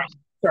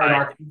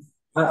 Mark.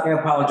 I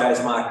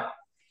apologize, Mark.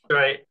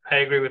 Right, I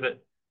agree with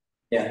it.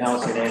 Yeah, now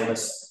it's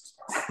unanimous.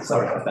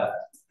 Sorry about that.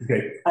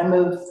 Okay, I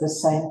move the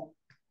same.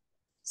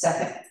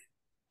 Second.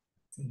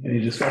 any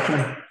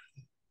discussion?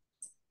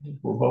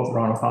 We'll vote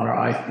Ron O'Connor,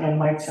 aye. And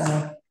Mike's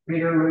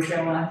Rita Russo,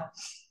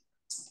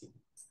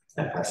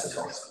 That passes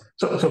also.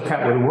 So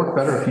Pat, would it work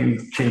better if you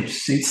change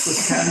seats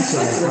with Ken? So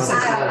it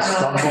doesn't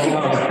stumble?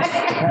 The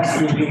past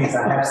few meetings I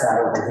have sat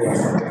over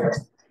here.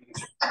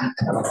 I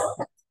don't know.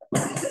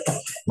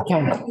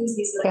 Ken, I think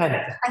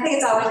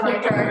it's always my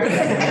turn. It's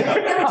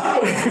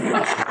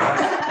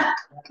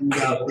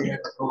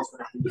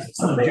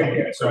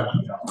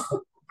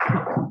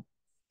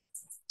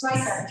my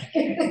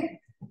turn.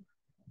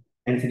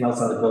 Anything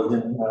else on the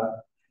building?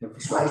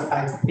 Infrastructure?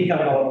 I think I'm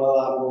going well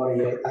out of order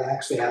here. I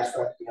actually asked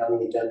for it to be on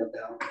the agenda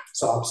now,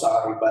 so I'm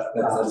sorry, but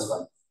That's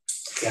fine.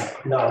 yeah,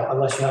 no,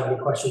 unless you have any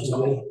questions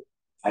on me.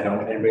 I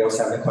don't, anybody else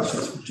have any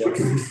questions for Jim?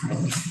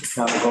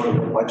 Now we go to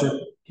the budget.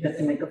 you have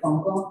to make a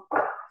phone call?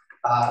 No,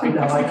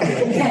 I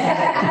can't.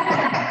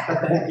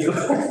 Thank you.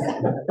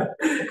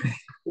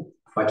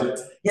 Budget.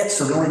 Yeah,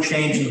 so the only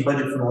change in the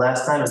budget from the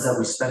last time is that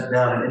we spent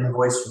down an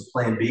invoice from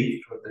Plan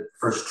B for the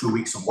first 2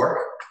 weeks of work.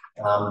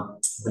 I'm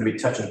going to be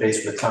touching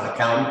base with the town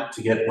accountant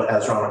to get what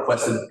has Ron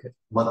requested,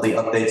 monthly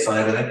updates on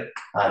everything.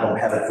 I don't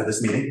have it for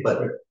this meeting,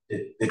 but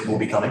it will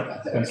be coming.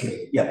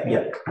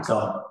 Yeah.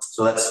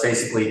 So that's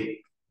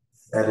basically,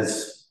 that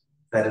is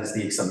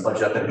the extent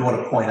budget. I do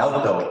want to point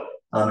out though,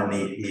 in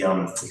the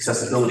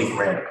accessibility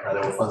grant,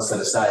 there were funds set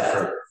aside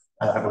for,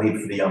 I believe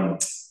for the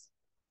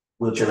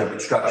wheelchair ramp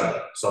construction.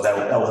 So that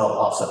will help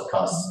offset the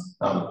costs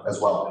as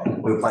well.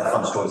 We apply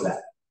funds towards that.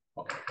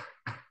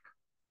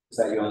 Is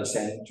that your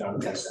understanding, John?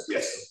 Yes,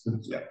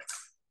 yeah.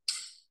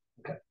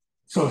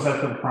 So is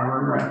that the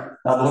primary grant?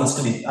 The one's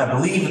to be, I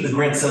believe that the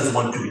grant says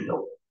one to be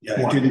built. Yeah,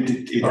 it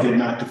did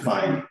not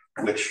define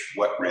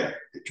what ramp,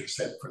 it just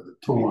said for the.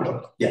 For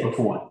one. Yeah.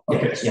 For one. Yeah,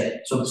 Okay. yeah.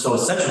 So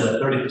essentially,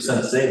 that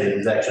 30% saving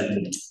is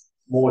actually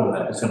more than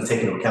that. It's going to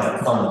take into account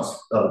the funds,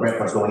 grant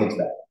funds going into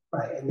that.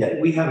 Right, and Yeah.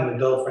 we haven't been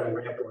billed for any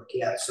ramp work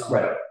yet, so.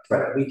 Right.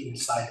 We can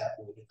decide that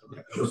when we get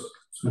the bills.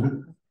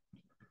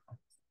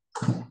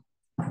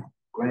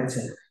 Grants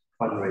and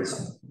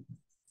fundraising.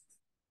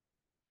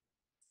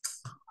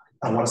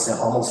 I want to say I'm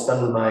almost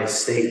done with my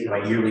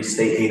yearly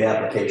state aid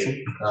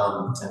application.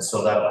 And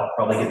so that I'll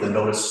probably get the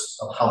notice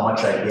of how much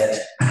I get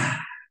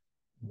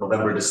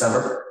November,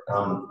 December.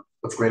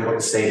 What's great about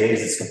the state aid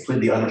is it's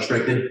completely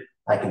unrestricted.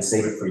 I can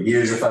save it for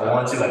years if I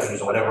want to. I can use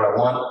it whatever I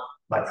want.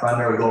 My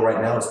primary goal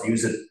right now is to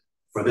use it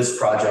for this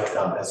project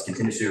as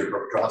contingency or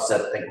to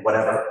offset,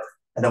 whatever.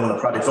 And then when the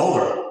project's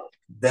over,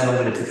 then I'm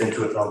going to dip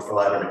into it for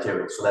library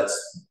materials. So that's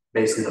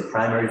basically the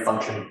primary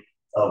function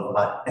of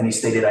any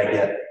state aid I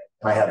get.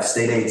 And I have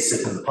state aid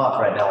sitting in the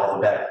pot right now all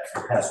the back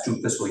for the past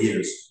 2 fiscal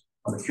years.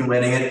 I'm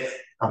accumulating it.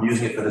 I'm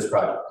using it for this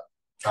project.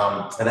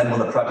 And then when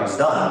the project's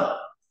done,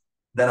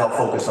 then I'll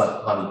focus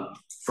on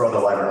further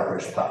library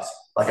operation costs,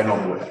 like I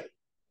normally would.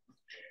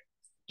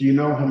 Do you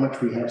know how much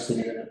we have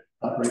sitting in it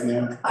right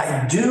now?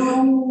 I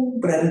do,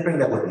 but I didn't bring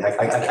that with me. I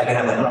can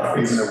have that rough.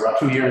 Even a rough.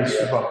 2 years.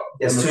 Yeah. About,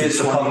 It's 2 years,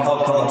 so call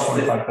it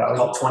 25,000.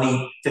 Call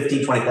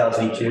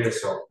 15,000 each year,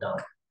 so no,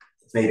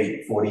 it's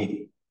maybe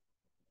 40.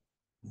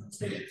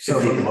 It's maybe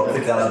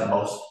 50,000 at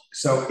most.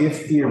 So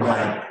if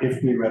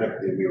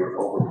theoretically we were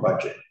over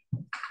budget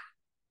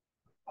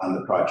on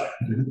the project,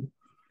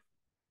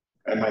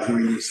 am I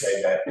hearing you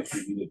say that if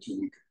we needed to,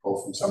 we could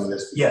pull from some of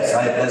this? Yes,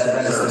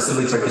 that is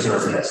specifically for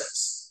contingency,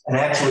 yes. And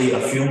actually, a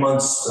few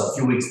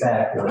weeks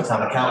back, the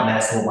town accountant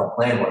asked me what my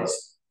plan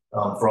was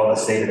for all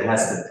this data that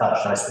hasn't been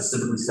touched. And I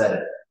specifically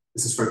said,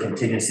 this is for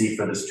contingency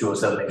for this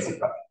 207 Main Street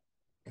project.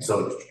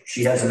 So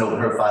she has a note in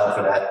her file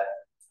for that.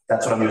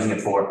 That's what I'm using it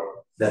for.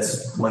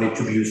 That's money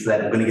to be used for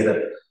that. I'm going to get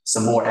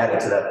some more added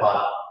to that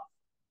pot,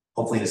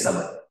 hopefully in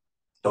December.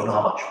 Don't know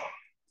how much,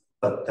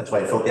 but that's why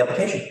I filled the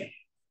application.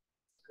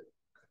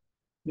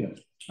 Yeah,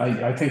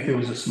 I think there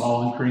was a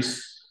small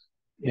increase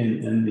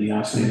in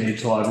the state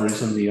aid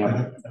libraries in the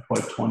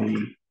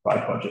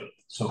FY25 budget.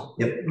 So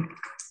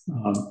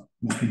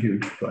not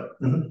huge, but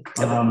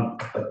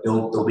but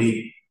there'll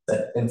be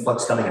that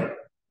influx coming in.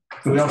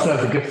 we also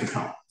have the gift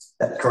account.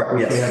 That's correct.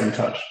 Which Yes. we haven't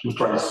touched, which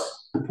is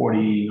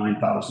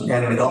 49,000.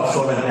 And the golf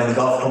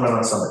tournament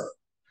on Sunday.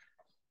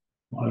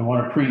 I don't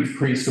want to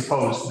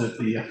presuppose that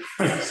the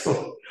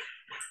so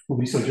will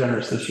be so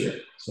generous this year.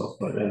 So,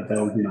 but that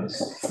would be nice.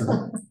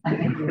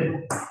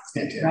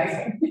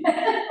 Right?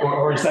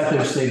 Or is that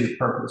their stated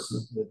purpose?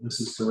 That this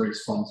is to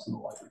raise funds for the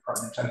library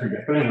project? I forget.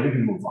 But anyway, we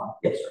can move on.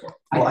 Yes.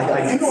 Well,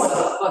 I do want to.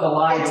 For the It's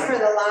library. for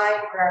the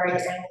library,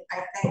 and I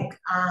think,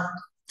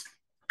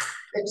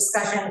 the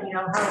discussion, you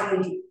know, how we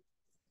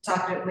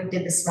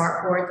did the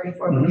smart board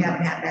before, we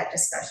haven't had that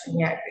discussion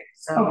yet,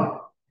 so, Okay.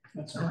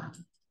 That's all right.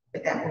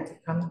 but that will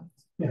come.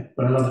 Yeah,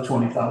 but another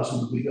 20,000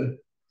 would be good.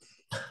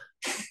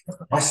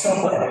 I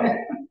still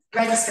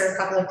Register a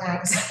couple of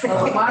times.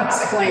 Well, Mark's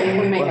claiming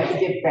we may have to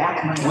give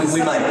back money. we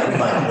might.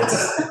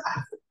 It's,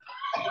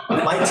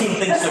 my team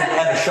thinks they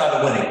have a shot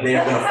at winning. They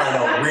are going to find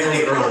out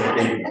really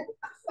early.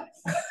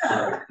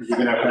 You're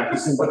gonna have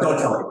practicing, But don't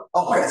tell me.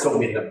 Oh, that's what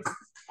we did.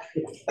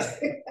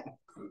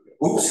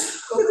 Oops.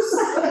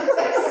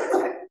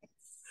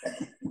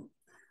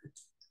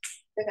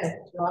 They're gonna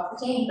put you off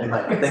the team. They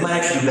might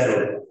actually do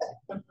better.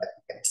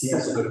 He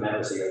has a good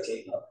memory of your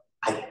team.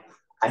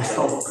 I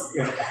don't.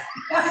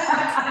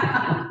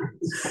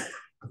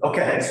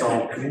 Okay,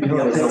 so community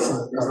updates.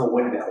 There's no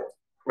window.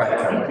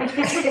 Right.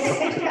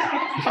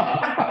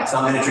 It's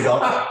not miniature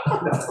golf.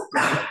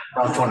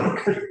 Round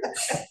 20.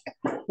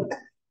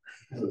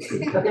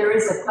 But there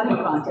is a putting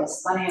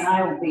contest. Bunny and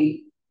I will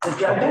be the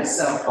judges,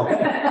 so. Okay.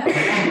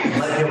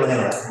 Might be able to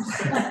handle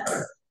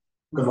that.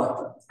 Good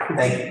luck.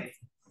 Thank you.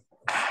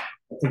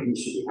 I think you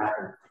should be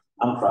happy.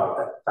 I'm proud of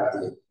that fact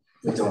that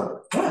you're doing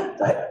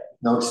it.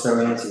 No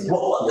experience. And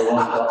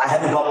Well, I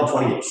haven't golfed in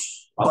 20 years,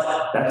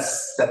 but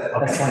that's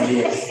okay. 20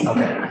 years.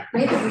 Okay.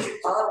 Maybe we should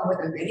follow them with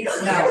a video.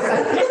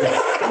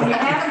 When you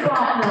haven't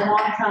gone in a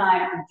long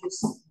time,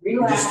 just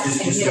relax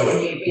Just and do get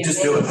it. it. Just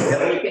do it. You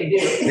can do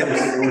it. Yep.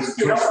 It was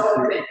a You don't choice between,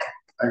 overthink.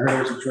 I heard it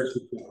was a choice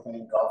between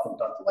playing golf and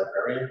Dr.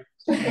 Librarian.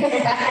 I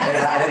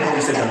didn't know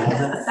you said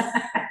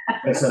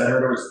that. I said I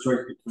heard it was a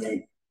choice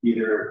between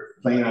either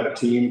playing on a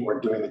team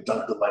or doing the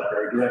Dunk the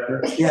Library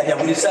Director. Yeah,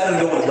 we decided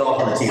to go with the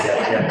golf on the team.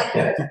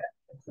 Yeah.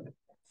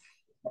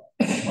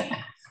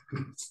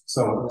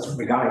 So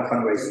regarding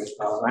fundraising,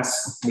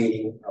 last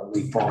meeting,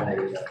 we formed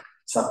a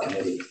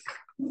subcommittee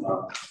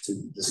to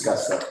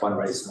discuss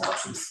fundraising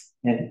options.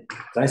 And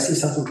did I see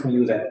something from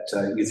you that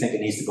you think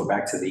it needs to go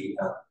back to the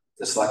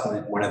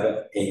selectmen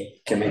whenever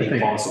a committee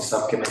forms a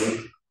subcommittee?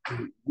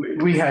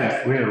 we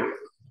had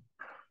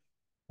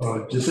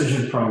a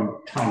decision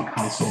from town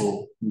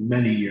council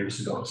many years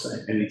ago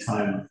saying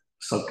anytime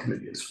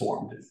subcommittee is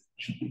formed, it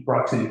should be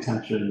brought to the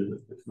attention,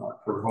 if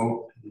not for a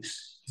vote, at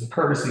least as a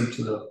courtesy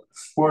to the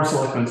board of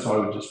selectmen. So I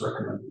would just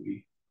recommend that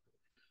we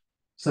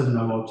send a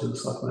memo to the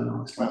selectmen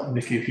on this. Well,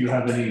 Nikki, if you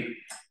have any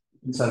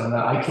insight on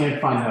that, I can't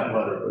find that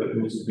letter, but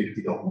it was a big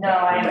deal. No,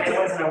 I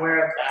wasn't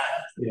aware of that.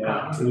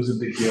 Yeah, it was a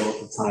big deal at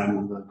the time.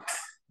 And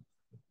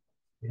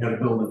we had a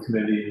building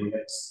committee and we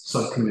had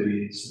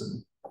subcommittees,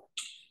 and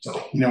so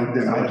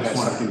There might have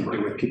something to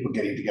do with people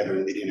getting together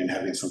and meeting and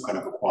having some kind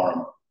of a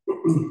quorum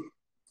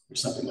or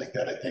something like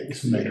that. I think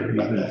this may have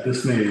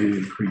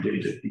even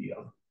predated the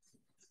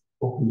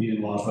open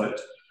meeting law,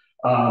 but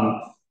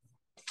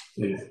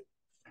yeah.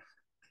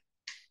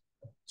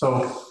 So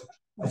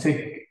I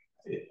think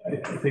I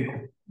don't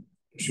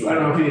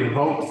know if we need to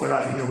vote,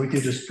 but we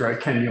could just drag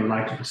Ken, you and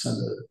I could just send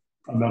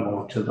a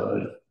memo to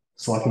the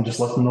selectmen,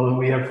 just let them know that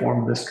we have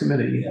formed this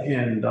committee,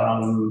 and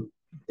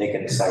they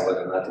can decide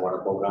whether or not they want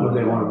to vote on it. whether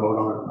they want to vote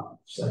on it or not.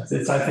 So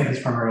I think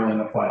it's primarily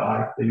an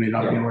FYI. They may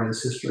not be aware of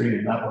this history,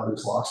 and that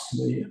letter's lost to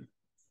me. And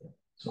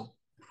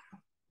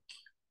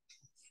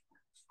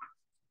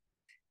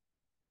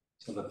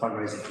so the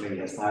fundraising committee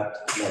has not,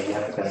 you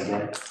have to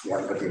again, you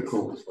haven't got the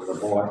approval for the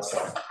board,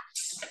 so.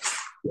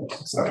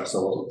 Yes, sorry,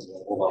 so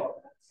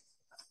we'll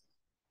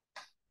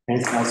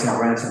anything else in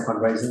grants and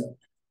fundraising?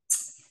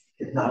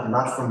 If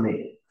not from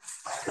me.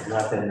 If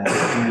not, then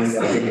community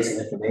updates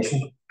and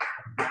information.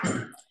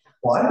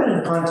 Well, I've been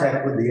in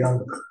contact with the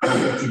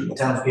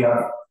town's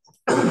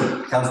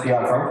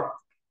PR firm,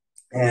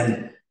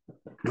 and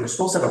we were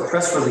supposed to have a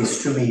press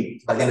release to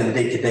me by the end of the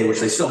day today, which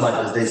they still might,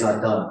 because the day's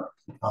not done,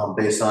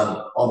 based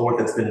on all the work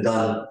that's been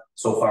done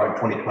so far in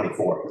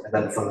 2024. And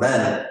then from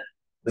then,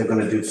 they're going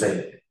to do,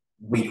 say,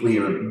 weekly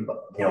or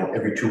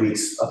every 2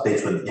 weeks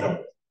updates with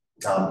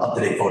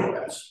up-to-date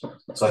photographs.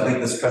 So I think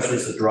this press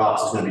release that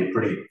drops is going to be a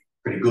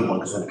pretty good one,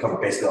 because it's going to cover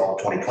basically all of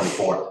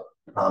 2024.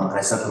 And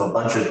I sent them a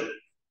bunch of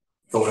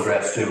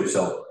photographs too.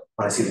 So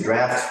when I see the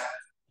draft,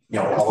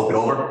 I'll look it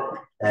over,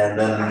 and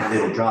then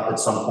it'll drop at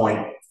some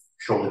point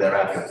shortly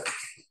thereafter.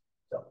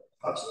 So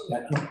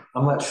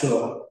I'm not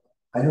sure.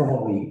 I know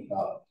when we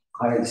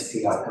hired this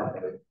PR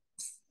company,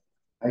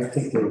 I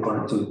think they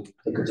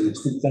could do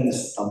 2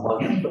 things a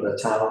month for the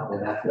town,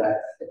 and after that,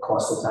 it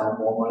costs the town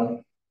more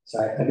money. So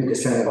I'd be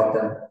concerned about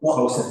them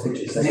posting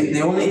pictures.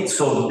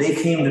 So they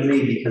came to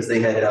me because they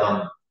had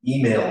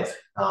emailed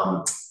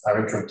our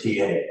interim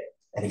TA,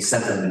 and he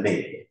sent them to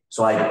me.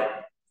 So I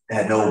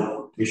had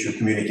no issue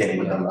communicating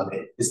with them. I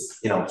mean,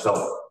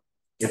 so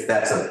if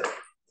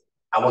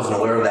I wasn't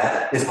aware of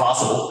that. It's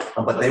possible,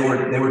 but they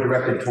were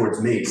directed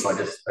towards me, so I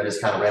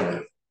just kind of ran with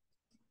it.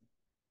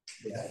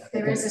 Yeah.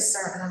 There is a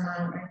certain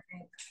amount, I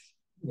think.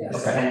 Yes,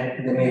 okay.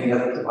 And there may be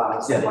other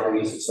departments that want to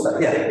use it, so that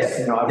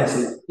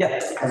obviously,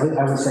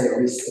 I would say at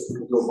least if we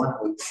could do a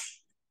monthly,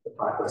 the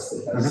progress,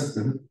 because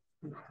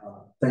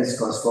things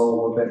go slow a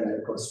little bit and then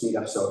it goes speed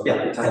up. So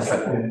that's right.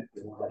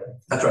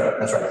 That's right.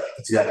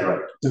 That's exactly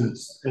right.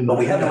 But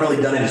we haven't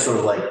really done any sort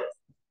of like,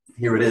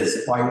 here it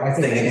is. Well, I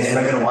think it's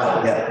been a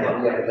while. But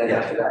then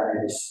after that,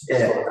 maybe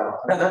slow down.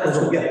 That's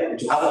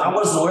good. I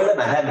wasn't aware of that,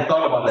 and I hadn't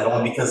thought about that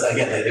only because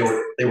again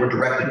they were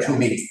directed to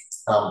me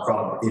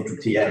from the interim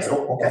TA. So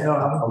okay, No,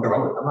 I'm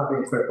not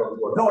being critical of the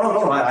board. No,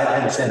 I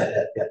understand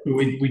that. Yeah.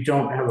 We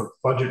don't have a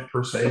budget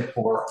per se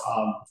for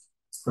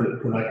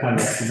that kind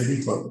of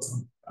activity, but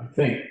I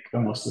think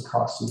almost the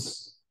cost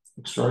is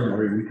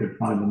extraordinary. We could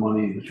find the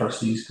money, the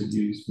trustees could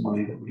use the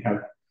money that we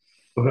have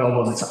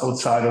available that's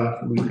outside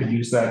of, we could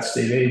use that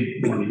state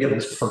aid money for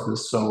this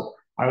purpose. So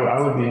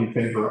I would be in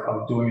favor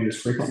of doing it as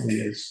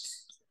frequently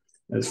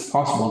as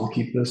possible to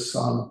keep this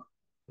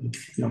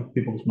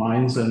people's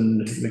minds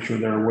and make sure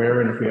they're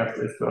aware. And if we have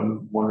to, if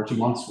 1 or 2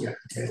 months we have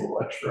to pay a little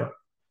extra,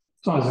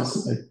 as long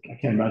as I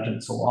can't imagine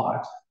it's a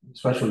lot,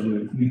 especially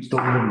when you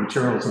don't have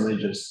materials and they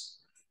just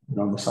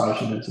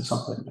massage it into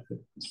something. I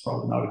think it's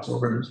probably not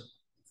exorbitant.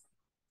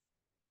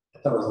 I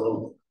thought it was a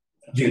little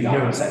 $2,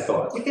 I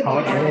thought.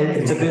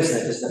 It's a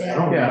business. I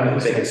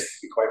don't think it's,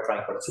 to be quite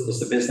frank, but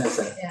it's a business,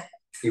 and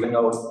even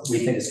though we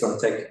think it's going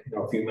to take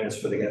a few minutes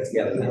for them to get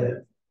together,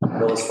 then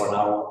bill us for an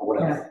hour or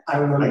whatever. I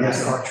remember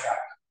this contract.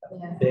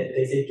 Yeah.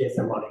 They did get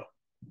their money.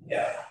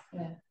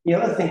 The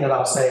other thing that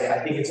I'll say, I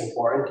think it's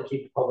important to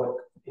keep the public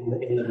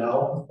in the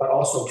know, but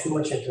also too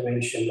much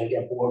information, they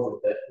get bored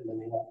with it and then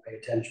they won't pay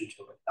attention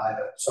to it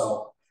either.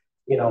 So,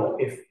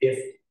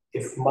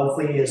 if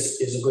monthly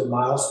is a good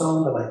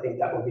milestone, then I think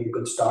that would be a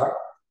good start.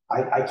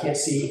 I can't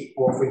see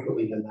more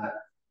frequently than that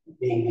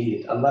being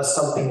needed, unless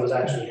something was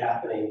actually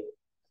happening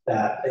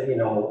that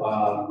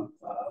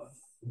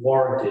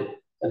warranted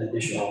an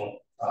additional.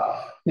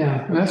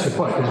 And that's the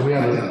point, because we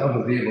have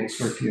other vehicles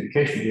for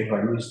communication. We have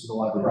our news to the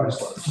library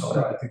newsletter, so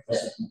I think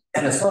this is.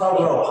 And it's not a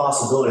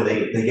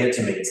possibility. They get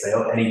to me and say,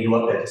 "Oh, any new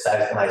update?"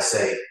 And I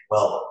say,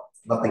 "Well,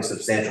 nothing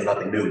substantial,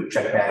 nothing new.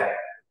 Check back.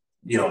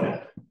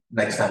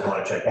 Next time you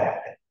want to check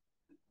back."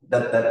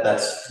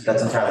 That's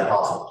entirely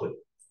possible too.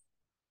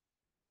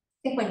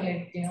 think when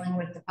you're dealing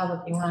with the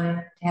public, you want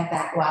to have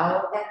that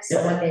wow effect,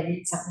 so when they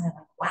read something, they're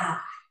like, wow,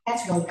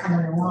 that's really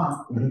coming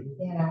along.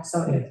 You know,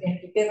 so if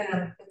you're giving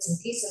them bits and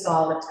pieces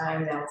all the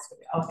time, they'll say,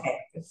 okay,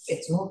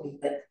 it's moving,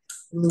 but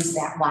you lose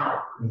that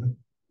wow.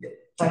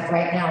 Like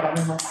right now,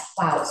 everyone's like,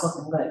 wow, it's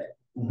looking good.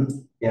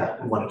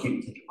 Yeah, we want to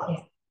keep thinking about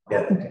it.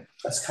 Yeah.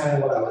 That's kind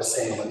of what I was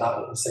saying, but not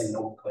with the same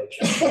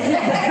nomenclature.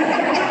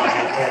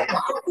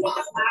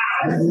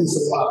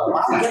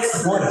 Wow, that's the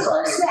point of us.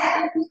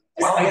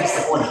 Well, I guess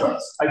the point of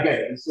us. I get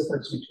it, there's a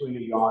difference between a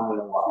yawn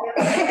and a wow.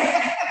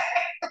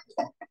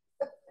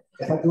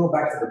 If I go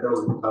back to the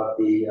building about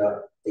the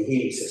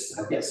heating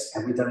system,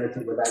 have we done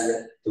anything with that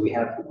yet? Do we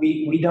have?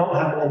 We don't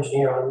have an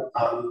engineer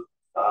on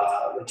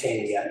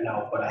retaining yet,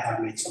 no, but I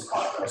have made some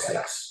progress,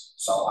 yes.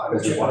 So I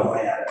was chipping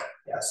away at it,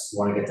 yes. You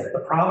want to get that? The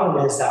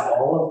problem is that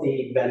all of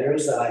the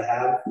vendors that I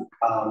have,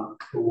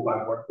 who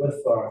I've worked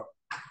with for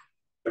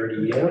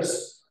 30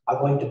 years, are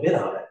going to bid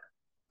on it.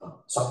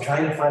 So I'm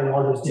trying to find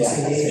one who's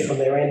disengaged from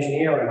their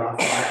engineer enough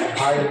and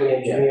hire the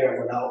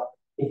engineer without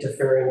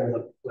interfering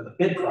with a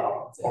bid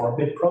problem or a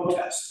bid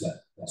protest.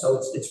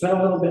 So it's been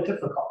a little bit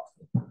difficult,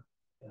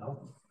 you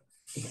know.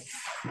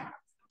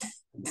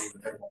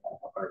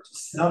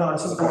 No,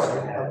 it's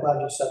important. I'm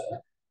glad you said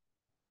that.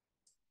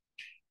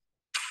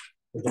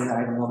 Agenda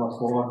item number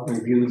 4,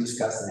 review,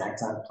 discuss, and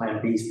act on Plan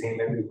B's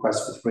payment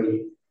request for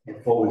 3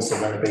 and 4 weeks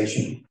of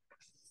renovation.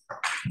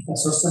 And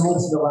so similar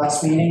to the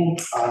last meeting,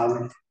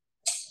 Plan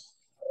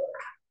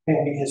B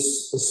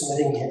is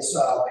submitting his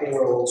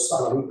payrolls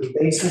on a weekly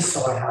basis. So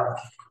I have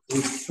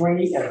week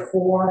 3 and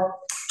 4.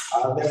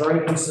 They're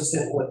very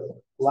consistent with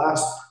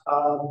last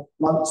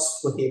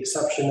months, with the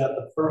exception that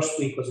the first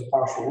week was a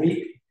partial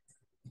week.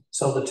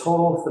 So the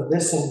total for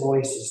this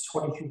invoice is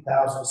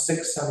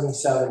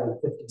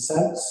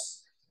 $22,677.50.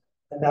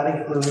 And that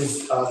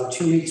includes the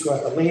 2 weeks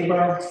worth of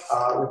labor,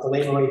 with the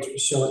labor rates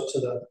pursuant to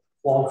the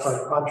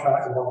long-term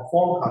contract and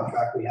long-form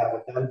contract we have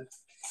with them.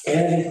 And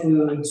it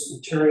includes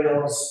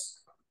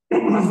materials, 2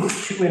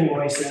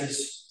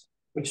 invoices,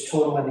 which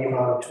total in the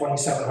amount of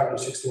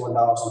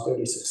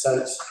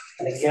 $2,761.36.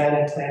 And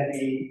again, Plan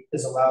B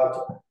is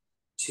allowed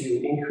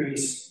to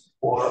increase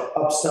or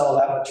upsell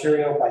that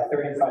material by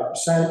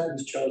 35%.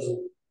 He's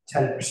chosen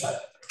 10%.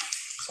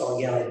 So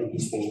again, I think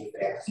he's being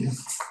fair.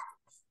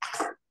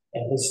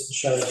 And his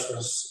insurance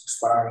was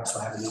expiring, so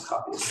I have a new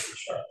copy of his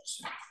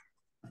insurance.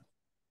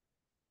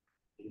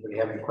 Anybody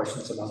have any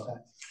questions about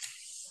that?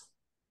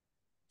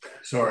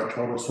 So our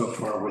total so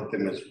far with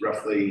them is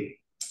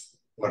roughly,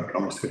 what,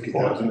 almost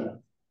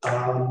 50,000?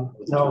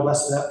 No,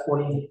 less than that,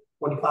 40,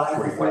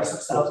 45,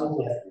 46,000,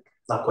 yeah.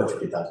 Not quite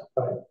 50,000.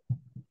 Right.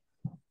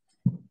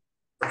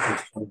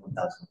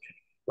 21,000.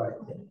 Right.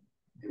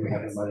 Do we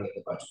have any money in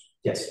the budget?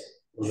 Yes.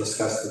 We'll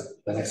discuss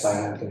the next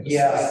item.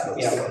 Yeah. Well,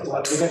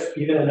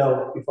 you're gonna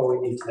know before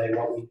we leave today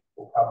what we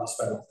will probably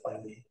spend on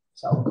Plan B.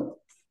 So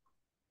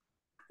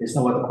there's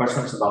no other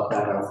questions about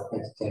that. I'll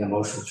entertain a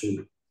motion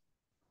to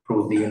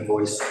approve the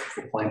invoice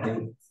for Plan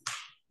B.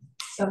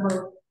 So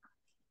moved.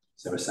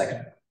 Is there a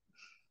second?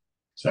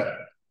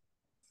 Second.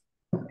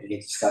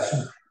 Any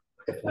discussion?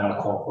 If not,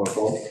 I'll call for a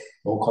vote.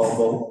 Roll call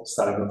vote,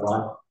 starting with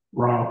Ron.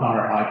 Ron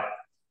O'Connor, aye.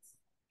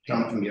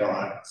 Jonathan Gale,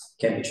 aye.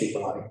 Ken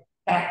Chief-Aye.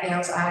 Pat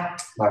Dale's aye.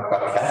 Mark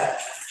Buckeye.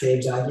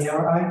 James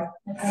Aguirre, aye.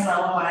 Nicole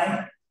Mello,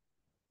 aye.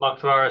 Mark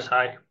Tavares,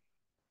 aye.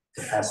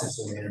 It passes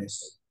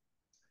unanimously.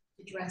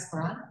 Did you ask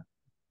Ron?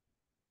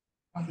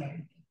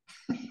 Okay.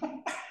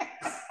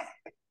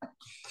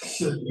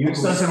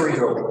 This doesn't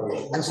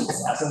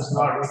This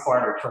not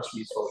require a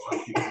trustee's vote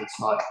because it's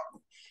not.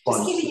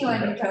 Just keeping you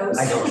on your toes.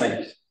 I don't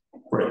think,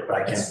 right, but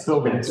I can't. It's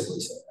building.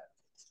 Principally say that.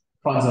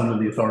 Funds under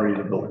the authority of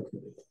the building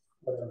committee.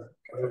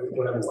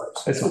 Whatever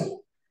works. It's fine.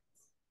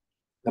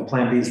 The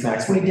Plan B is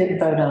maximum. We didn't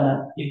vote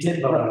on You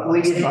did vote on it.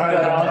 We didn't. All right,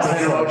 I'll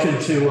take a motion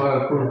to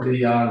approve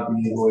the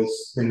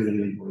invoice, payment of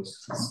the invoice.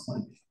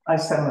 it. I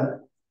so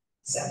moved.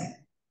 Second.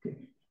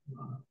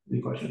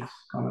 Any questions,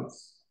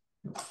 comments?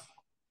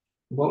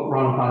 Vote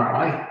Ron O'Connor,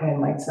 aye. And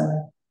Mike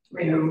Summer.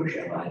 Rita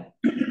Russo, aye.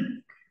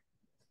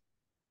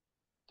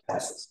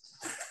 Passes.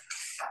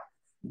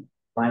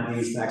 Plan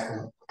B's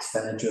maximum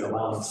expenditure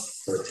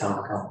allowance for town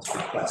accountant's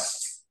request.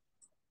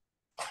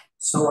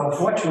 So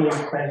unfortunately,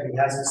 Plan B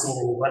hasn't seen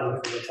any money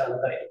from the town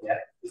of Dayton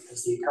yet,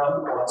 because the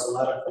accountant wants a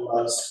letter from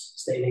us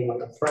stating what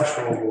the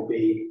threshold will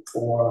be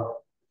for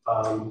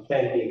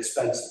Plan B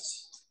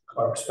expenses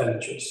or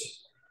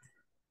expenditures.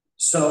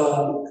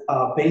 So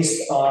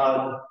based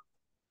on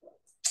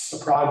the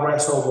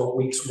progress over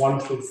weeks 1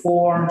 through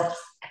 4,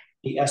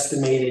 the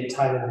estimated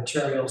time and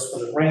materials for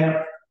the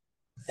ramp,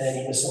 and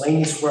any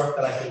miscellaneous work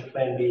that I think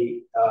Plan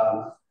B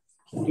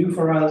can do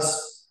for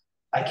us,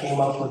 I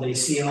came up with a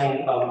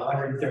ceiling of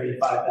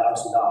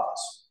 $135,000.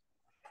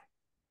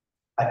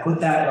 I put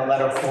that in a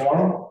letter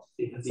form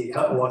because the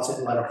accountant wants it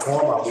in letter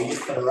form. I'll read it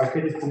for the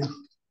record.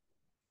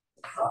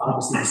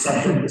 Obviously, the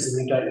subject is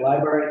the New Dayton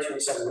Library,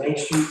 27 Main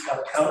Street. Town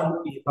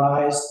accountant, be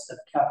advised that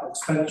the capital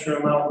expenditure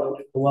amount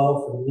noted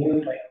below for the New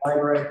Dayton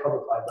Library,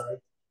 public library,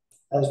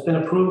 has been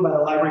approved by the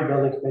Library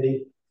Building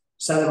Committee,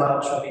 Said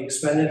amount shall be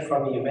expended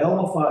from the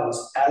available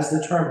funds as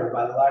determined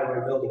by the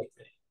library building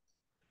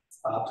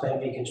committee. Plan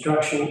B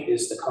Construction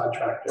is the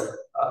contractor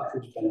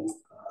who's been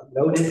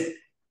noted.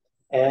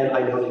 And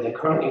I noted they're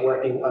currently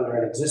working under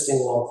an existing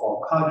long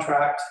form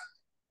contract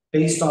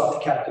based off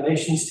the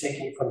calculations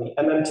taken from the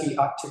MMT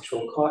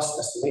architectural cost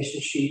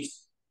estimation sheet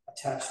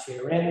attached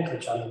herein,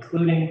 which I'm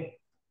including.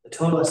 The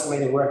total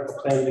estimated work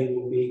for Plan B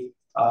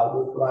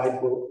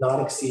will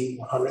not exceed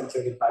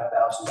 $135,000.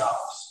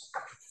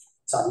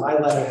 It's on my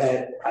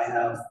letterhead. I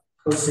have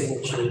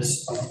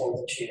co-signatures on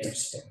both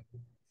chairs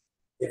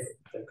if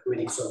the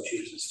committee so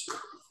chooses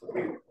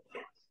to.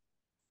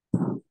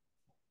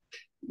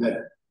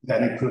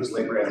 That includes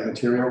labor and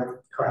material?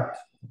 Correct.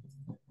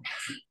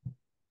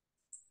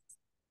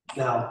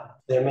 Now,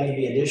 there may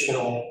be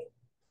additional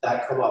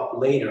that come up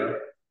later,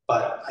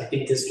 but I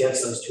think this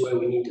gets us to where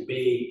we need to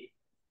be,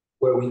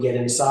 where we get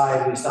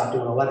inside, we start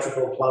doing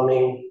electrical,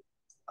 plumbing,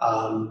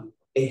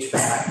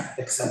 HVAC,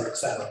 et cetera, et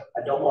cetera.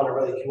 I don't want to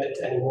really commit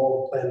to any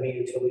more Plan B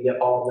until we get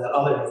all of that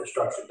other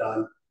infrastructure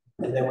done,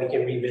 and then we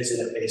can revisit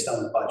it based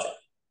on the budget.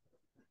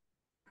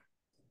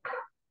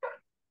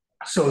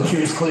 So she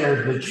was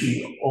clear that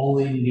she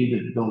only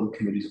needed the building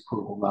committee's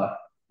approval, not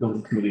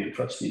building committee and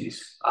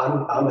trustees.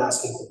 I'm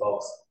asking for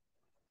both.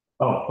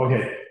 Oh,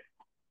 okay.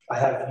 I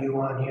have you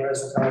on here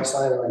as a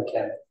counselor and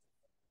Ken.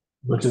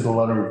 Which is the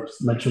letter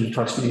mention the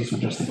trustees or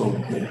just the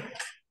building committee?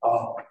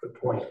 Oh, good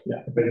point.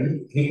 Yeah. But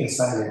he can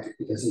sign it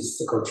because he's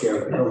the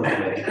co-chair of the building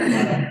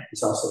committee.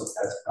 He's also,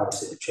 as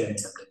obviously, the chairman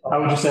of the. I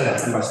would just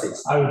add,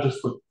 trustees. I would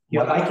just put,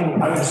 Yeah, I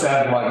would just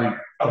add library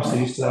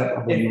trustees to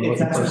that. If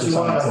that's what you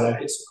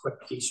want, it's a quick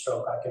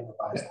keystroke, I can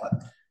revise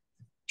that.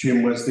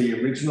 Jim, was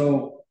the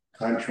original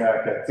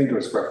contract, I think it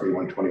was roughly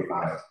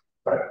 125,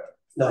 but.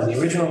 No, the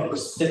original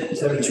was,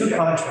 there are two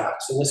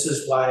contracts, and this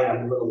is why I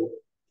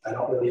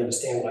don't really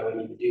understand why we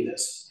need to do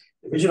this.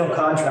 The original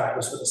contract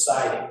was for the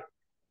siding.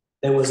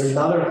 There was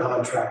another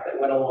contract that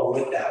went along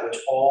with that, which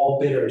all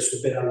bidders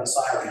who bid on the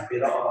siding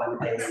bid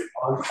on an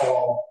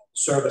on-call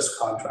service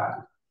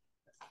contract.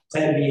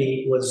 Plan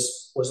B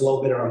was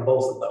low bidder on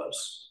both of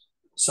those.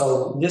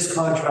 So this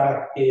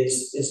contract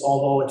is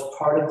although it's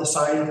part of the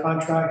siding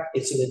contract,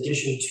 it's in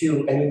addition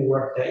to any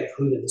work that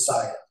included the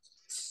siding.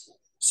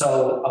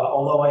 So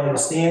although I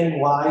understand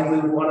why we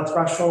would want a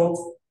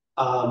threshold,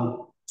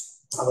 I'm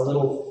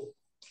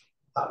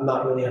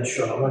not really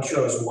unsure. I'm not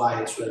sure as to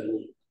why it's really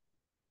needed.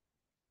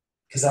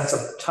 Because that's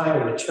a time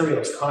and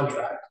materials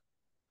contract.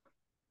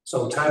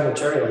 So time and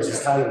materials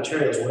is time and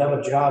materials.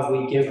 Whatever job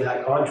we give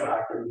that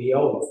contractor, we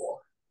owe them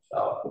for.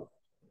 So,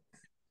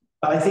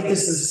 but I think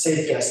this is a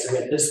safe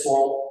guesstimate. This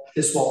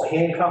won't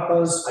handcuff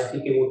us. I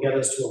think it will get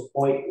us to a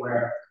point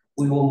where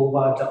we will move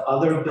on to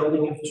other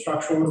building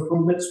infrastructural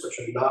improvements, which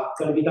are not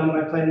going to be done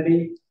by Plan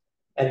B.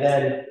 And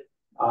then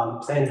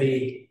Plan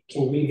B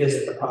can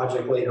revisit the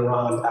project later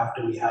on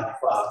after we have,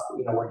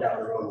 we're down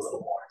the road a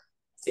little more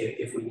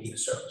if we need the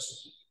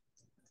services.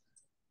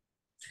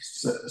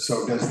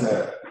 So does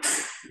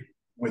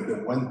with the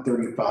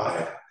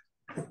 135,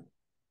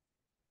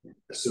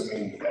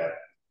 assuming that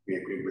we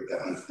agree with that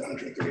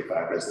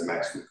 135 as the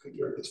maximum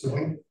figure at this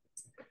point,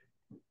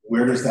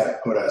 where does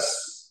that put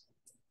us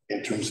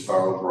in terms of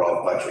our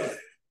overall budget?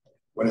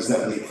 What does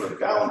that leave for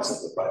balance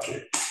of the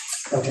budget?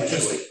 Okay,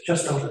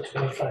 just over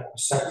 25%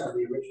 of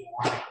the original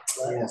one.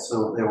 Right? Yeah,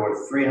 so there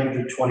were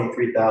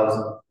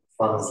 323,000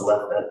 funds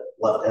left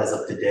as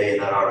of today in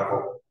that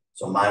article.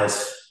 So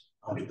minus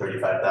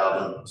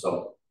 135,000,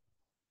 so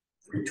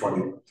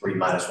 323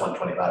 minus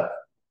 125.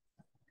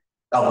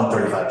 Oh,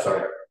 135,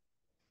 sorry.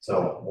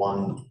 So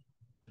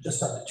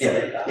just under 2.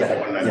 Yeah,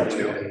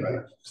 192,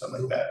 right?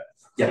 Something like that.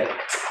 Yeah.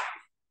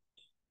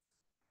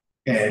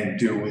 And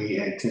do we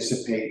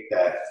anticipate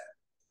that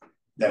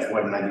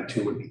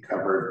 192 would be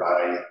covered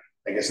by,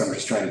 I guess I'm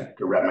just trying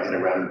to wrap my head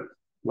around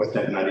what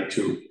that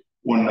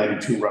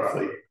 192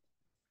 roughly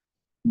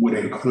would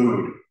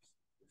include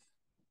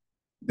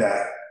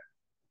that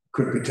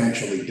could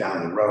potentially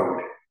down the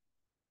road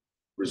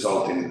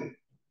result in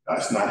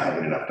us not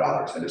having enough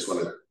dollars. I'm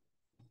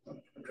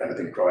trying to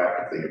think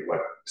proactively of what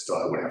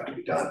still would have to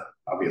be done.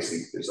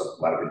 Obviously, there's a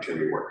lot of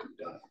interior work to be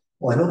done.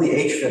 Well, I know the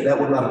HVAC, that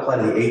would not apply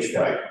to the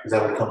HVAC, because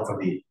that would come from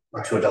the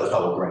 $200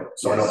 public grant.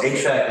 So yes. I know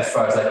HVAC, as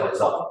far as that goes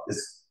up,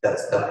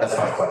 that's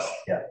my question,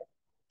 yeah.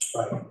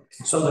 Right.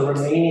 So the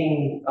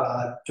remaining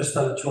just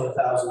under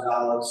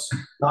 $200,000,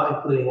 not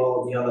including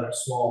all of the other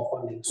small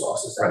funding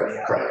sources that we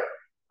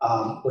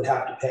have, would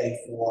have to pay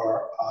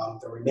for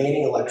the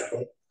remaining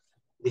electrical,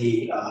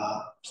 the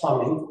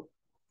plumbing,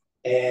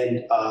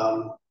 and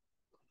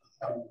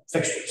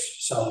fixtures.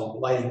 So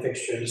lighting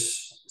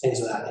fixtures,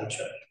 things of that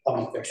nature,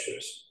 plumbing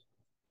fixtures.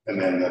 And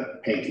then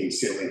the painting,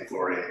 ceiling,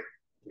 flooring,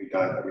 we've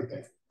done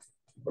everything.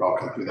 Would all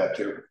come through that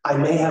too. I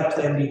may have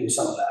Plan B do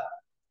some of that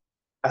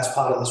as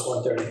part of this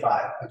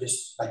 135.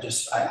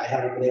 I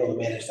haven't been able to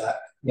manage that.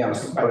 Yeah, I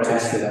was about to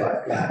ask you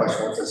that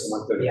question. What does the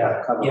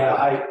 135 cover? Yeah,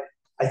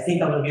 I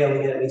think I'm gonna be able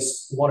to get at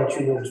least 1 or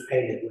 2 rooms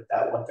painted with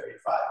that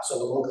 135. So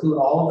we'll include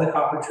all of the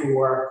carpentry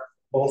work,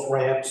 both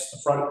ramps, the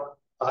front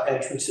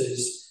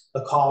entrances,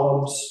 the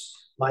columns,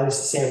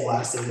 minus the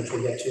sandblasting, which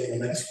we'll get to in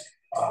the next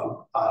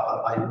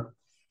item.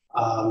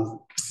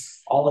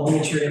 All of the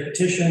interior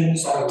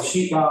petitions, all of the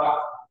sheetrock,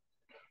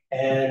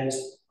 and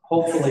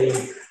hopefully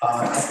a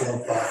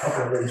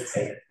couple of rooms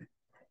painted.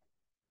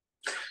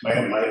 My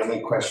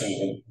only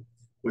question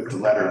with the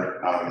letter,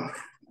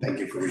 thank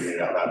you for reading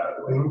it out loud, by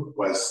the way,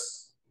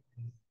 was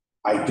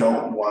I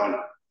don't want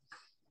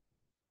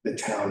the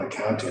town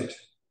accountant,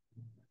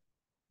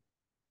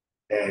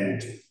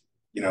 and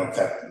if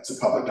it's a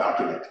public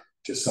document,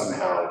 to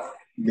somehow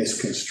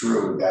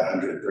misconstrue that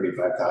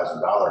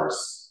 $135,000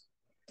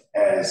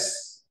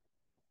 as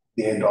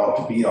the end all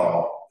to be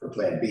all for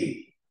Plan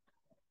B,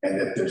 and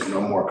that there's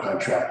no more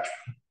contract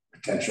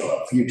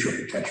potential, future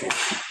potential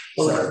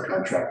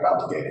contract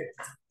obligated.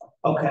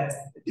 Okay.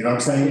 You know what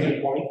I'm saying?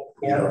 Good point.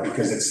 Yeah.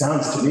 Because it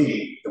sounds to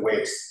me the way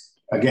it's,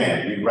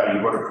 again, you wrote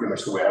it pretty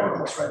much the way I would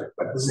almost write it,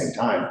 but at the same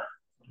time,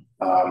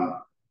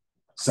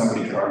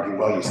 somebody could argue,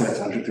 well, you said it's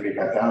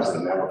 135,000,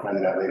 and now we're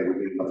finding out later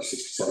we need another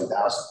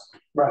 67,000.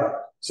 Right.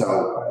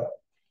 So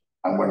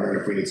I'm wondering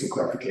if we need some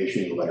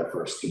clarification in the letter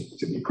first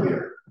to be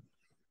clear.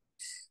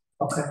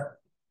 Okay.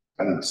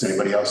 And does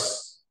anybody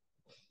else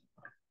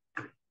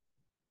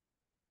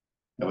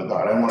have a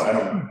thought?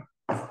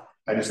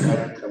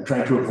 I'm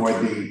trying to avoid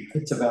the.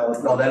 It's a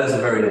valid. No, that is a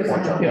very good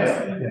point, John.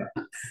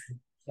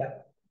 Yeah.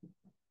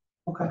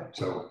 Okay.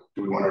 So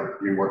do we want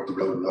to rework the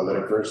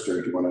letter first,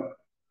 or do you want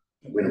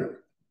to,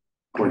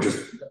 or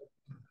just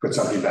put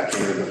something back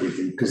in there that we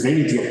can, because they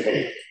need to get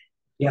paid.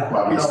 Yeah.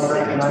 Well, obviously,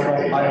 they need to get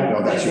paid. I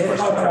know that's your their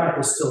first contract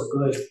is still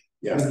good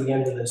Yeah. through the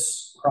end of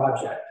this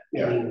project.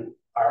 Yeah. I mean,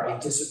 our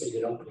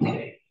anticipated opening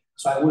date.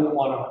 So I wouldn't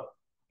want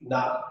to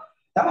not.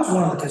 That was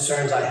one of the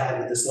concerns I had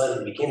with this letter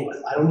to begin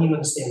with. I don't even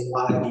understand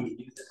why I need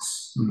to do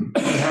this.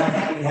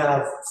 We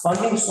have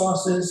funding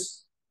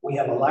sources. We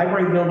have a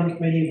library building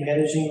committee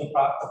managing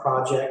the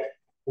project.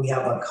 We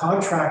have a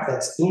contract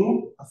that's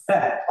in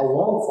effect, a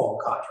long form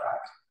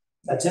contract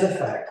that's in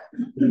effect.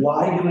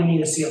 Why do we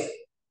need a ceiling?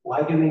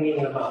 Why do we need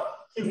an amount?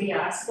 Did we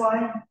ask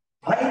why?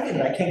 I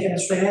didn't. I can't get a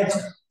straight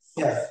answer.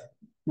 Yeah.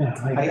 Yeah.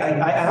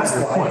 I asked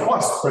why. Of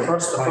course, the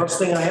Right. first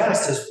thing I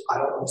asked is, I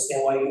don't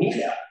understand why you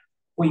need that.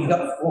 Well, you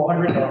got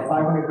 400 or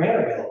 500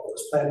 grand available.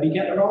 Is Plan B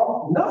getting it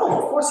all?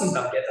 No, of course he's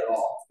not getting it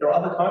all. There are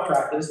other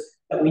contractors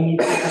that we need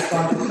to get this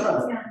project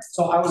done. Yeah.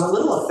 So I was a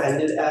little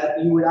offended at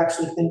you would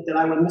actually think that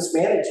I would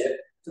mismanage it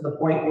to the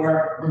point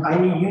where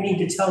you need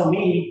to tell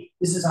me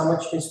this is how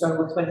much you can spend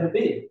with Plan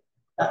B.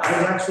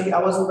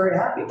 I wasn't very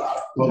happy about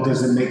it. Well,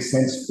 does it make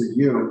sense for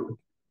you?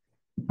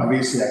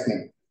 Obviously, I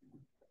think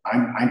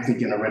I'm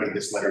thinking already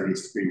this letter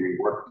needs to be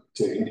reworked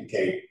to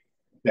indicate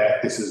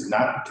that this is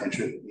not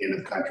potentially the end of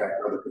the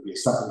contract, or there could be a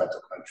supplemental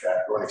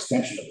contract or an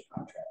extension of the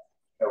contract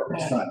that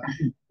was done.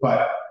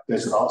 But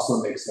does it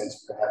also make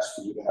sense perhaps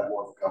for you to have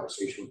more of a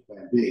conversation with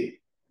Plan B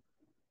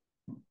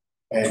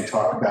and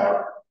talk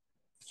about,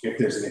 if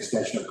there's an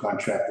extension of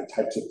contract, the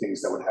types of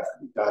things that would have to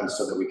be done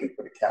so that we can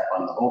put a cap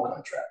on the whole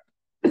contract?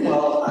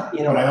 Well,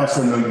 But I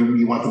also know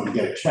you want them to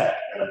get a check,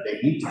 and if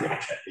they need to get a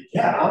check, they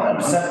yeah, can. I'm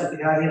upset that the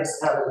guy has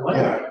to have the money.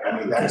 Yeah, I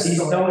mean, Because that's. he's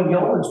doing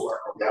yeoman's work.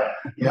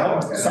 Yeah,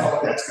 So-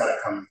 that's gotta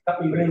come.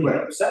 Got me really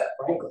upset,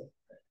 frankly.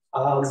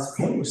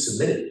 It was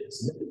submitted.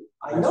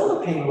 I know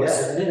the payment was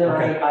submitted,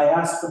 and I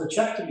asked for the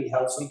check to be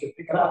held so he could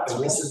pick it up,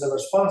 and this is the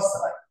response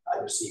that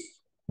I received.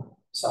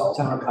 So,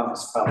 Town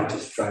accountants probably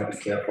just trying to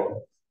be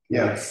careful.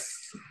 Yes.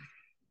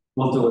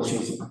 We'll do what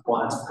she's in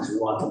compliance because we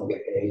want them to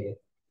get paid.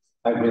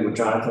 I agree with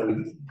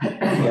Jonathan, we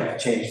have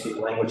to change the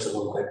language a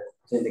little bit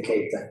to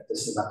indicate that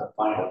this is not the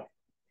final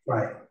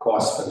right,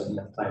 cost for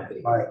the Plan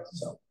B. right.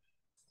 So.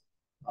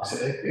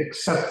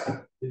 Except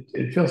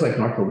it feels like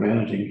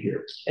micromanaging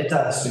here. It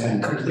does,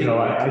 And, completely.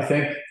 I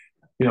think,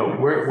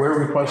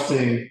 we're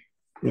requesting,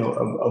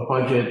 a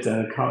budget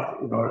and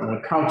an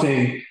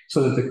accounting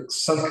so that the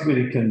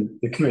subcommittee can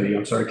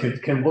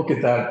look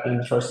at that, and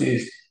the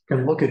trustees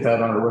can look at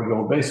that on a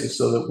regular basis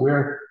so that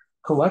we're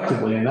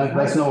collectively, and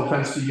that's no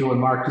offense to you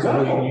and Mark, because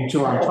I know you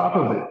two are on top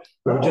of it,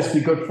 but it would just be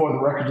good for the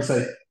record to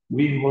say,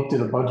 we looked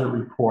at a budget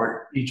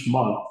report each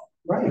month.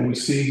 Right. And we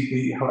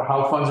see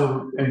how funds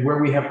are, and where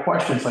we have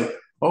questions like,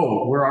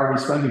 oh, we're already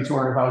spending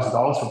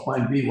 $200,000 for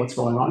Plan B, what's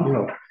going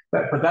on,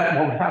 but that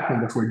won't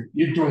happen if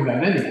you're doing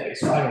that anyway,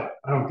 so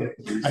I don't get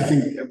the reason.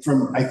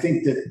 I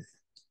think that,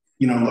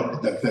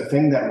 look, the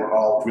thing that we're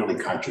all really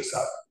conscious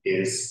of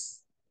is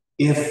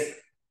if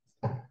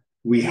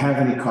we have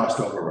any cost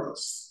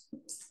overruns,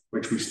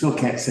 which we still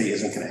can't say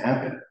isn't gonna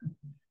happen,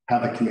 how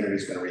the community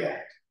is gonna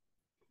react.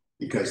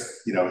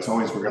 Because, it's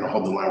always, we're gonna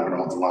hold the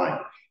line,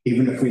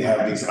 even if we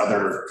have these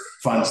other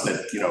funds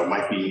that,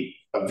 might be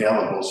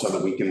available so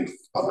that we can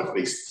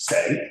publicly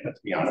say, let's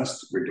be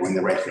honest, we're doing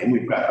the right thing.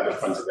 We've got other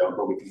funds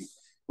available we can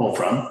pull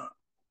from.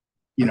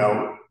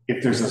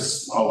 If there's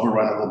a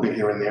overrun a little bit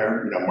here and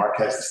there, Mark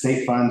has the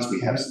state funds,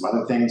 we have some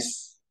other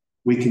things.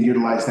 We can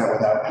utilize that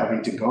without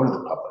having to go to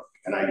the public.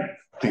 And I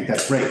think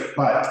that's great.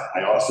 But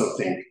I also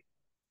think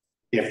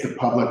if the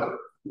public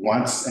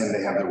wants and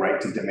they have the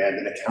right to demand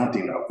an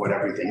accounting of what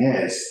everything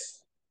is,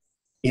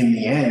 in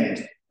the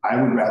end,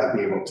 I would rather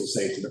be able to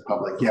say to the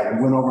public, yeah,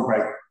 we went over by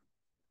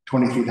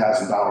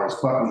 $23,000,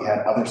 but we had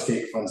other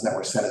state funds that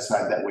were set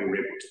aside that we were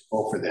able to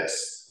pull for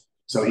this.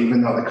 So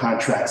even though the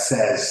contract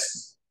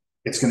says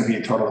it's going to be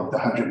a total of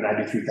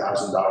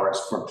 $193,000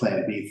 for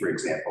Plan B, for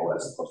example,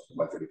 as opposed to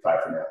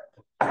 135 for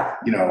now,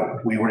 you know,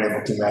 we were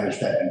able to manage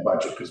that in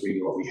budget because we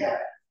knew what we had.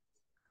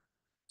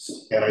 So,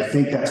 and I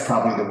think that's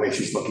probably the way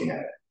she's looking at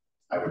it,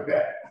 I would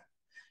bet.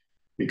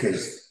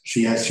 Because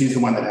she's the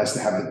one that has to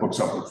have the books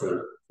open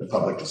for the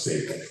public to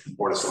see, the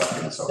Board of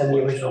Selectmen and so And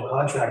forth. the original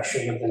contract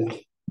should have been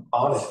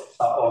on it,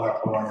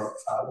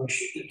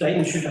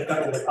 Dayton should have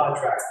gotten the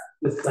contract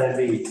with Plan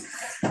B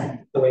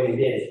the way they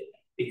did,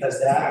 because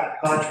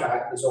that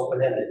contract is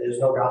open-ended, there's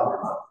no dollar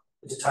amount.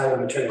 It's a time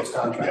and materials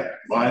contract. Yeah.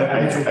 Well, I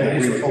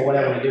agree with For you.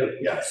 whatever we do.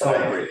 Yeah, So,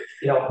 I agree.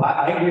 you know,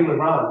 I agree with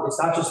Ron, it's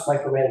not just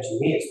micromanaging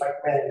me, it's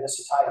micromanaging this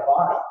entire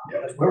body,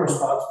 Yeah. because we're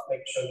responsible for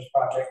making sure this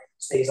project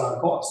stays on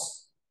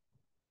course.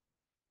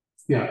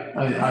 Yeah,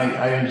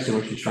 I understand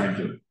what she's trying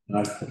to do.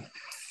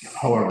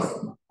 However,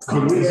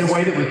 is there a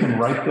way that we can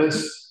write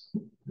this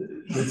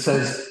that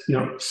says, you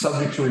know,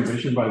 subject to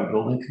revision by the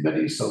building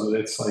committee, so that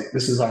it's like,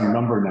 this is our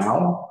number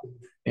now,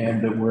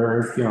 and that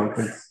we're, you know,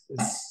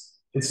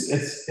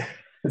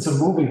 it's a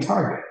moving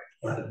target.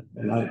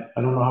 And I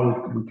don't know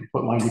how we could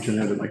put language in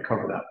there that might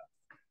cover that.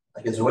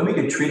 Like, is there a way we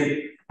could treat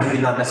it, maybe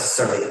not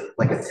necessarily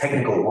like a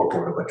technical work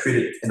order, but treat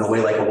it in a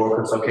way like a work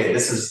order? It's okay,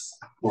 this is,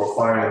 we're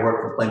requiring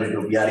work from Plan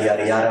to do yada,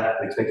 yada, yada,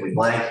 we expect to be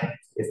blank.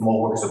 If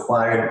more work is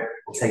required,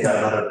 we'll take out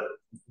another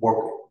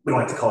work, we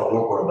don't have to call it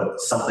work order, but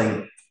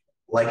something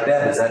like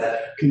that. Is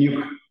that? Can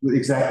you,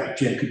 exactly,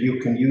 Jim,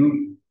 can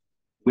you,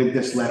 with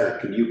this letter,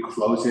 can you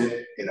close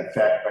it in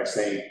effect by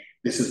saying,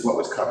 this is what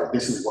was covered,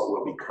 this is what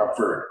will be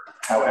covered.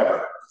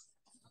 However,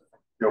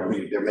 there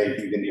may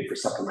be the need for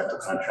supplemental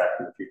contract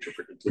in the future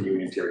for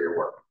continuing interior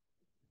work.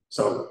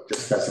 So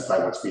just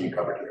specify what's being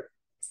covered here.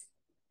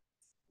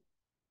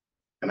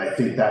 And I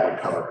think that would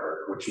cover her,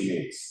 what she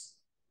needs.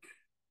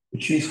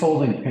 But she's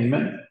holding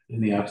payment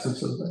in the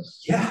absence of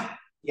this? Yeah,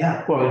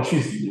 yeah, Well,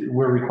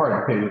 we're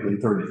required to pay within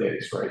 30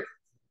 days, right?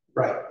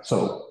 right.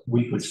 So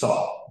we could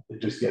stop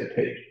and just get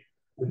paid.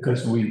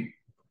 Because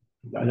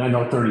and I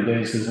know 30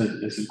 days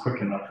isn't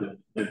quick enough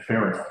and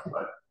fair enough,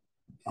 but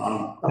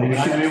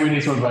maybe we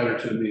need to invite her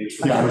to the meeting.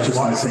 Yeah, I was just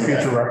gonna for say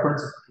future that.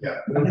 reference. Yeah.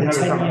 We have a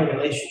 10-year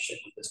relationship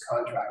with this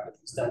contractor.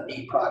 He's done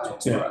 8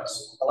 projects for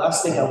us. The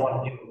last thing I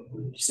want to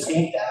do is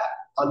take that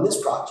on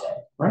this project,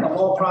 Right. of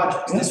all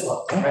projects, this one.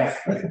 Right.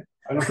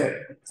 I don't get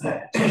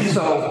it.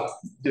 So,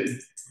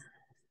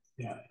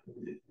 yeah,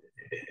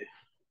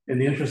 in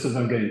the interest of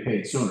them getting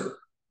paid sooner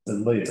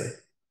than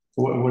later,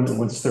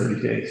 what's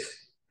 30 days?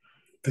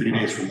 30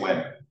 days from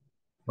when?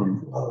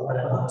 From, What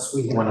else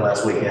we? One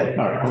last weekend.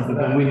 all right, well,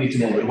 then we need to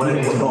move it.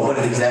 What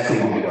exactly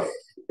will we go?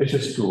 It's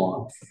just too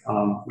long.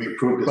 We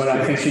approved this. But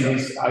I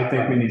think I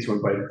think we need to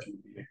invite her to the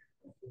meeting.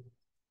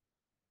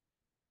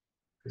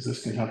 Because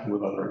this can happen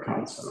with other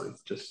accounts, and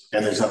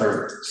And there's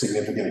other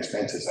significant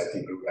expenses. I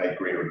think, I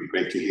agree, it would be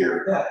great to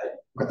hear Yeah,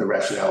 what the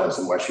rationale is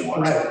and why she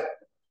wants it. right.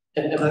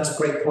 And that's a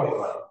great point,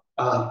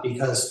 Ron.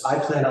 Because I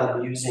plan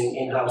on using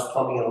in-house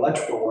plumbing and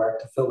electrical work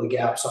to fill the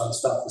gaps on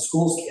stuff the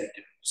schools can't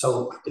do.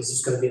 So is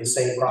this gonna be the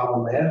same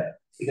problem there?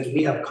 Because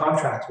we have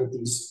contracts with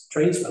these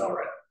tradesmen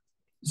already.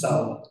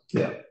 So.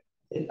 Yeah.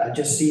 I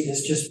just see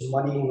this just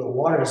muddying the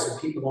waters and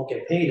people don't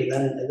get paid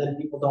and then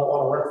people don't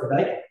wanna work for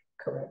Dayton.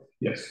 Correct.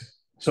 yes.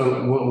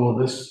 So will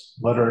this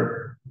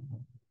letter,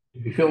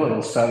 if you feel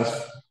it'll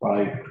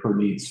satisfy her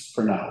needs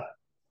for now,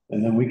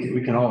 and then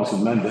we can always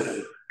amend it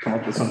and come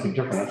up with something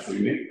different after we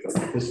meet.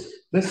 But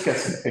this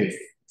gets them paid.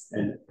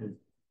 And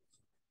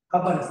How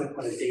about if we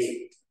put a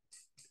date?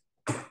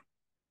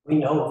 We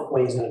know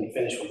when he's gonna be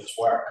finished with this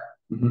work.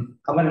 Mhm.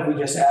 How about if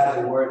we just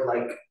add a word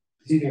like,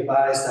 please be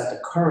advised that the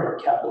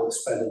current capital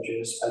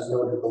expenditures, as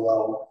noted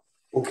below,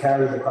 will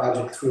carry the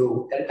project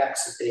through an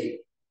exit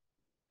date.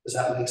 Does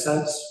that make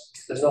sense?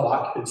 There's no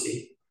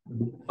occupancy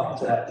up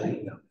to that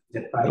date,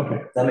 right?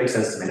 okay, That makes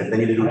sense to me. If they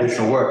need to do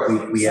additional work,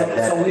 we have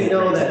that. So we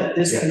know that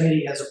this Yeah.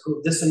 committee has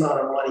approved this amount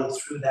of money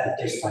through that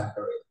date,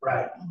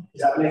 right?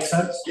 Does that make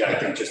sense? Yeah, I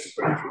think just to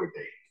put it through a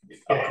date.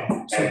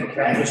 Okay, so can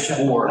I just check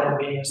Or- Plan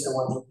B as the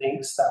one who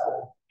thinks that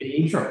will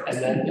be? Sure. And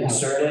then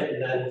insert it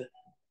and then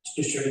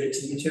distribute it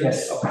to you two?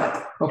 Yes.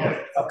 Okay,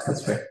 okay, okay.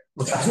 that's fair.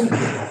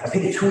 I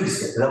paid it 2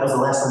 weeks ago. That was the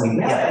last time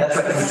we, yeah, that's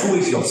right. It was 2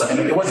 weeks ago. So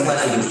it wasn't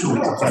last week, it was 2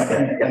 weeks. I'm sorry.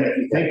 And if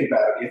you think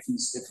about it, if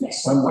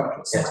he's somewhat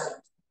consistent,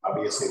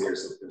 obviously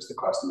there's the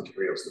cost of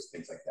materials, there's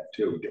things like that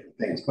too, different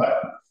things,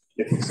 but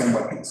if he's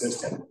somewhat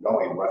consistent,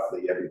 going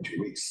roughly every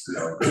 2 weeks, you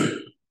know,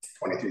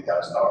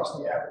 $23,000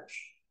 on the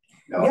average.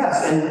 No.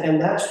 Yes, and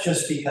that's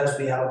just because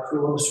we have a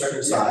crew of a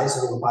certain size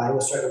and we're buying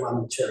a certain amount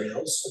of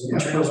materials. And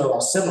the materials are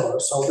all similar,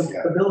 so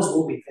the bills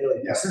will be fairly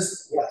Yeah.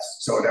 consistent, yes.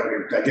 So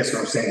I guess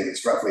what I'm saying is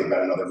it's roughly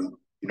about another,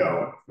 you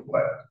know,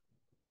 what,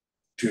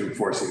 2,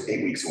 4, 6,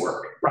 8 weeks of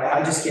work. Right,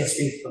 I just can't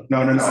speak for. No,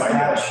 I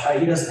know.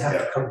 He doesn't have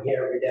to come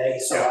here every day,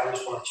 so I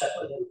just want to check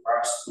with him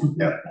first.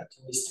 Yeah. At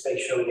least to make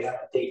sure we have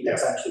a date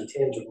that's actually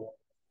tangible.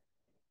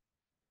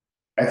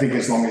 I think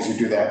as long as you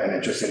do that, and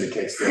it just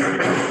indicates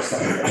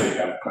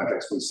that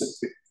contracts will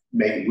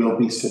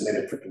be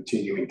submitted for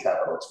continuing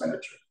capital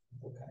expenditure.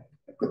 Okay.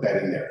 Put that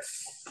in there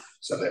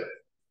so that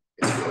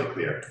it's really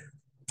clear.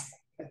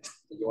 Do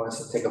you want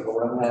us to take a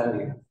vote on that, or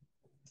you?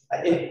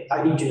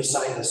 I need you to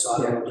sign this, so I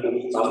don't know, do you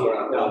need to?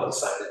 I'll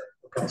sign it.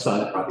 Okay.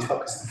 Sign it. Okay.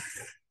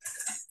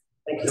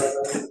 Thank you.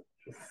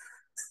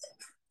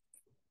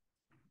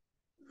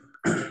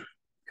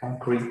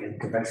 Concrete and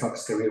conventional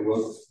exterior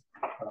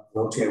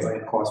wheelchair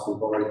running costs,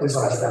 we've already We've already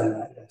discussed that. done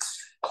that, yes.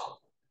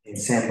 And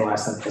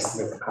sandblasting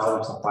estimate for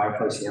columns and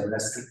fireplace, you have an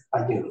estimate?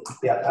 I do,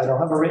 yeah, I don't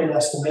have a written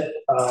estimate,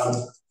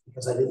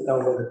 because I didn't know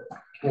where the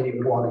committee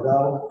would want to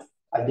go.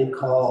 I did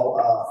call,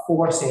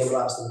 4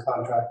 sandblasting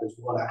contractors,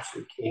 one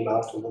actually came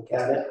out to look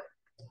at it.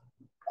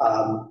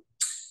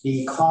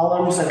 The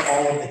columns and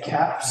all of the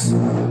caps,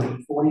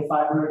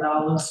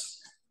 $4,500.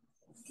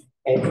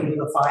 And if we do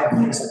the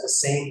fireplace at the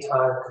same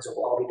time, because it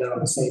will all be done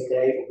on the same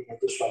day, it will be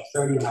additional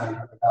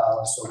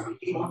 $3,900, so it'll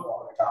be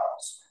 $8,400.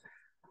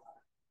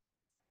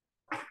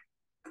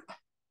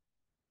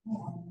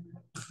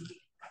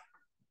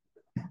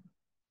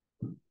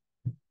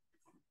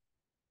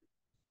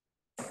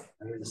 I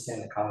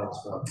understand the columns,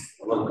 but I'm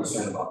a little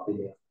concerned about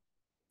the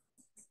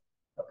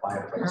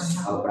fireplace,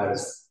 how bad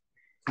is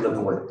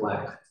living with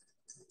black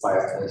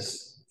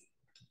fireplace?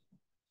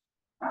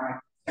 All right.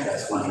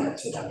 That's one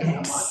that's it, I mean, I'm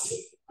on to.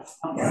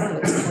 It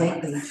looks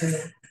flaky too.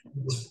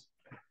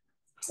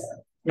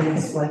 It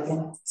is like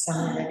that.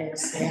 Some of it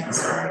is, yeah,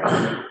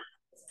 sorry.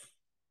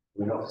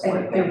 We don't.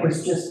 It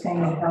was just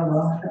painted how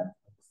long ago?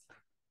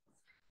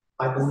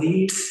 I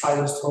believe I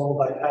was told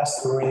by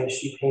Pastor Maria,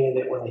 she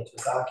painted it when they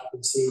took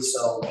occupancy,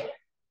 so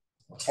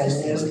 10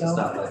 years It's ago.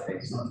 not like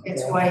it's not.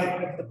 It's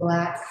white with the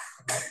black.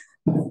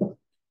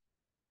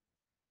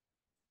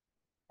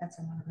 That's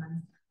a lot of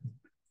money.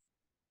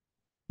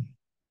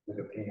 We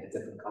could paint a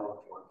different color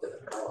for a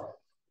different color.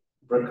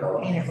 Brick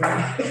color. Ain't it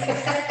right?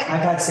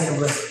 I've had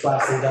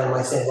sandblasting done,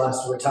 my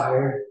sandblaster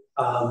retired,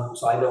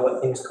 so I know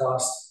what things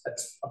cost,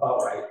 that's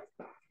about right.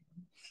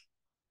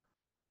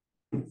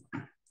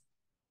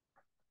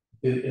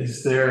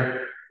 Is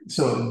there,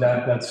 so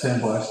that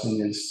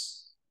sandblasting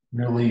is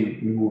really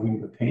removing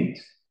the paint?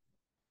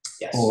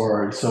 Yes,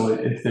 Or so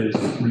if there's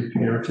a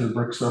repair to the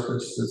brick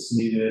surface that's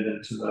needed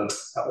and to the,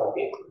 that won't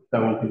be included.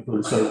 that won't be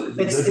included, so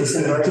It's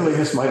doing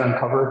this might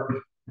uncover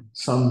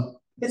some.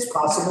 It's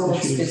possible,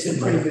 it's in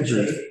pretty good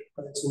Issues. shape,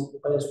 but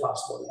it's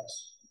possible,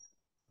 yes.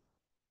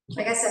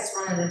 I guess that's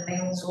one of the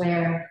things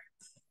where.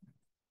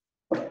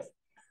 Did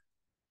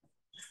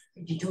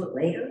you do it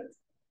later?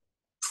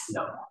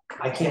 No,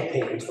 I can't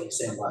paint until the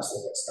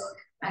sandblasting gets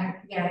done.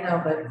 Yeah, I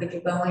know, but could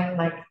you go in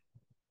like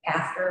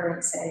after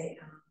and say,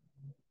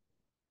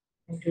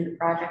 and do the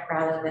project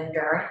rather than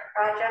during the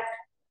project?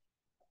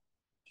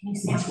 Can you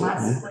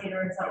sandblast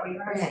later, is that what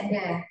you're saying?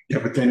 Yeah. Yeah,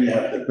 but then you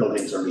have the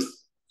buildings already.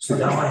 So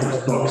now I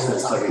have Books,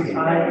 that's everything.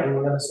 and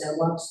we're gonna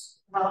sandblast?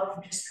 Well,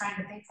 I'm just trying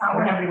to think. Not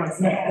when everyone's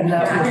there. And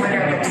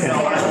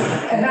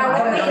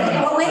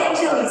now- We'll wait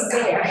until he's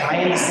there.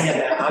 I understand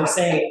that, I'm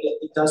saying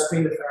it does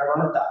create a fair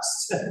amount of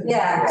dust.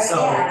 Yeah, So,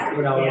 yeah.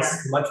 you know,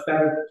 it's much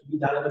better to be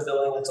done in a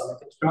building that's under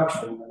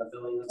construction than a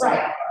building that's.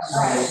 Right.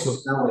 So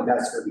not only that,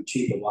 it's gonna be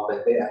cheaper while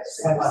they're there.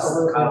 Right.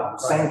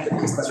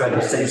 That's right,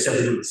 you said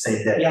to do it the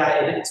same day.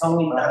 Yeah, it's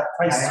only, that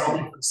price is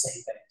only for the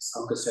same thing,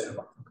 so. I'm concerned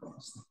about the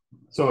cost.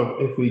 So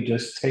if we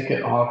just take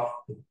it off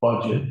the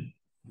budget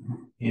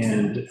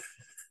and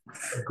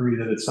agree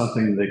that it's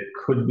something that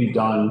could be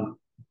done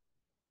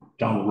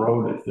down the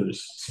road if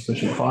there's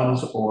sufficient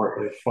funds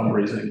or if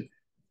fundraising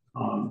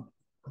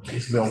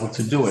is available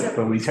to do it,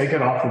 but we take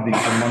it off of the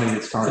money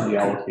that's currently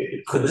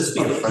allocated. Could this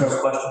be a friend's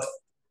question?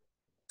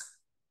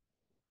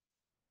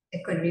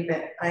 It could be,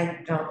 but I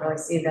don't really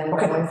see them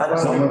Okay, going I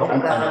just- forward no, with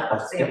I'm-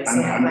 the Yep,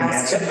 I'm gonna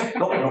answer. sandblasting.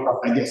 No, no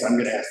problem. I guess I'm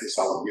gonna ask this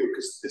all of you,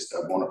 because this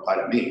won't apply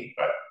to me,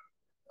 but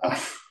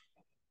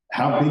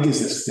how big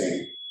is this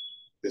thing,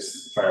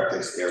 this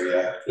fireplace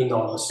area,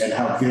 Enormous. and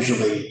how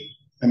visually,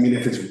 I mean,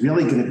 if it's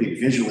really gonna be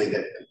visually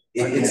that,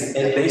 It's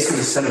basically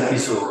the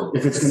centerpiece of the room.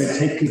 if it's gonna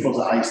take people's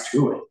eyes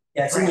to it,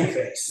 Yeah, it's in your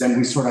face. then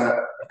we sort of,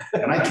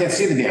 and I can't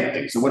see the damn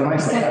thing, so what am I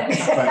saying?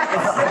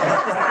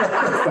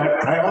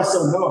 But I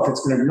also know if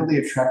it's gonna really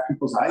attract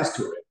people's eyes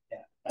to it.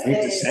 I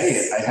hate to say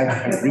it, I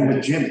agree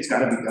with Jim, it's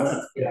gotta be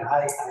done. Yeah,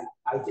 I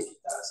think it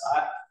does.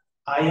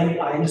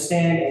 I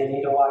understand and we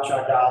need to watch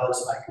our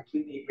dollars. I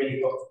completely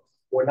agree, but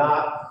we're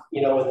not,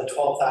 you know, in the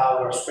 12th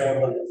hour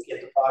scrambling to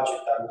get the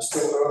project done. We're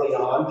still early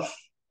on.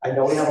 I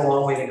know we have a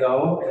long way to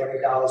go and every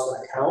dollar's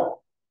gonna count.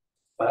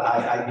 But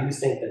I do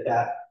think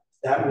that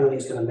really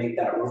is gonna make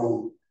that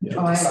room. Yeah.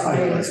 Oh, I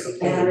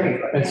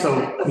agree. And so,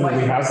 you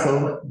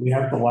know, we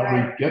have the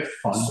library gift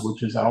fund,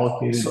 which is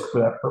allocated for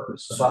that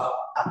purpose. So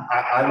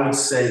I would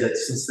say that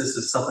since this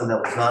is something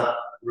that was not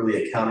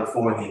really accounted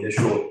for in the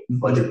initial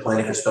budget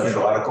planning for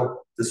special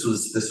article, this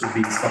would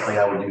be something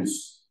I would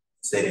use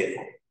state aid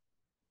for.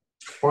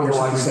 Or the At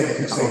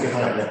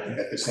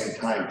library. the same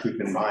time, keep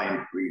in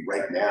mind, we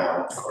right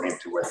now, according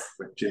to what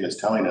Jim is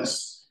telling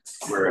us,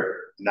 we're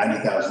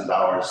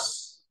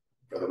 $90,000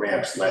 for the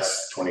ramps,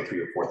 less 23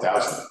 or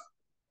 4,000.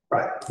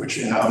 Right. Which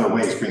in other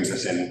ways brings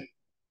us in,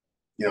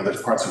 you know,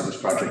 there's parts of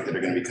this project that are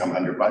going to become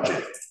under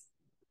budget.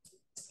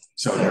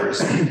 So there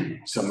is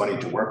some money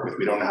to work with.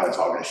 We don't know how it's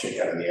all going to shake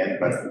out in the end,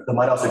 but There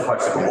might also be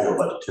parts that go over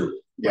budget too.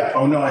 yeah.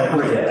 Oh, no, I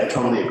agree. I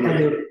totally And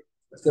agree.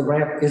 the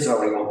ramp is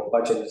already over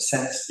budget in a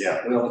sense.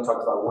 Yeah. We only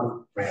talked about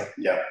one ramp.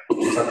 Yeah.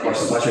 We talked about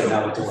the budget,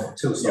 now we're doing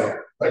two, so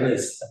it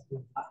is.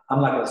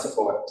 I'm not gonna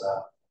support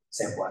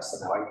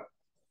sandblasting now.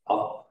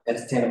 I'll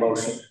entertain a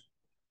motion.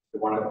 We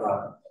want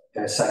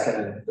to, a second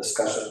and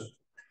discussion.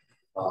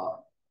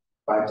 But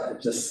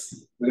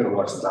we're gonna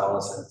watch the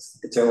dollars, and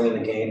it's early in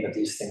the game, but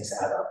these things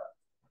add up.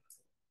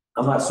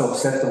 I'm not so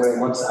upset the way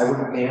once, I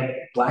wouldn't paint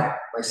black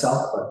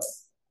myself, but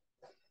it's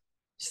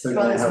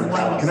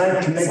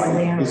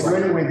 $3,900. Is there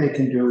any way they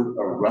can do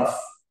a rough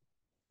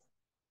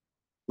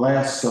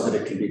blast so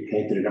that it can be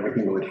painted and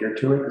everything will adhere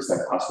to it? Is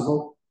that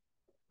possible?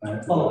 I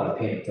don't want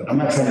to paint them. I'm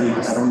not trying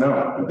to, I don't know.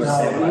 I'm just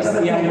saying, I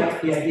don't know.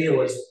 The idea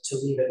was to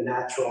leave it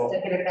natural. To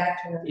get it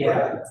back to the.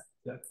 Yeah.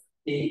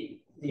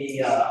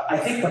 I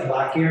think the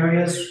black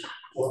areas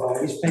were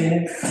always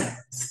painted.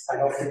 I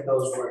don't think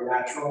those were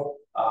natural.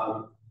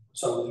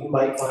 So you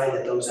might find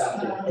that those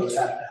have to have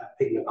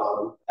pigment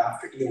on them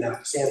even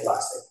after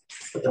sandblasting.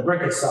 But the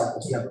brick itself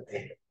was never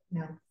painted.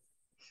 No.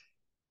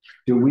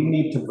 Do we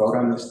need to vote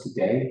on this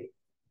today?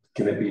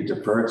 Can it be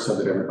deferred so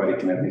that everybody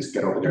can at least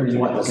get over there? You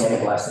want the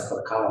sandblasting for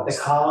the columns? The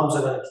columns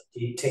are gonna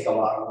take a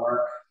lot of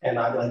work, and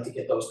I'd like to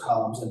get those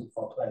columns in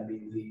before Plan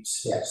B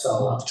leaves. Yeah.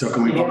 So So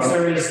can we the vote on,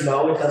 answer is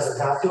no, it doesn't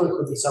have to. It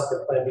could be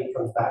something Plan B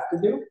comes back to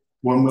do.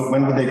 when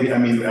would they be, I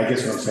mean, I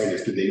guess what I'm saying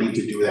is, do they need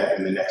to do that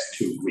in the next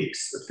 2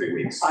 weeks or 3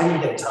 weeks? I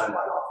need to get a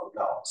timeline off of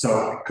no.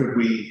 So could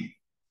we,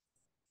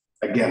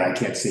 again, I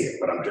can't see it,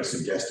 but I'm just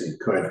suggesting,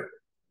 could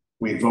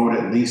we vote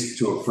at least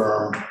to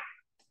affirm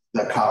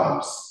the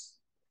columns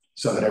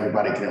so that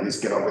everybody can at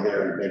least get over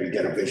there and maybe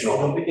get a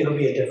visual? It'll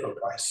be a different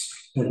price.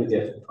 It'll be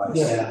different price.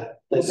 Yeah.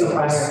 It'll be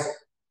higher.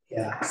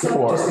 Yeah.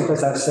 Just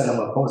because I've said I'm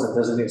opposed, it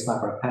doesn't mean it's not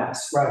gonna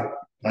pass. Right.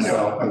 I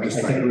know, I'm just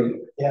I trying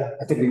think to.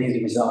 I think we need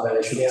to resolve that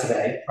issue Yeah.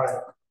 today. Right.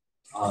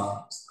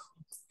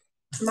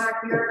 Mark,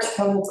 you're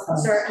certain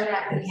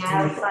that we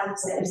have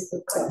funds that is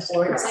put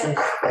towards it? I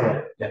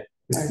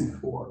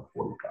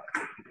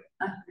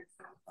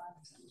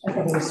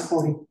think it was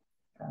 40.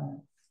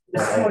 I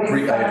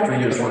have 3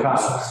 years worth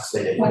of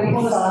state aid. How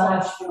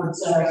much for For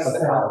the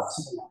columns.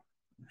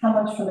 how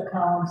much for the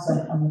columns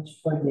and how much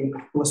for the? It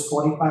was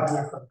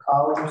 4,500 for the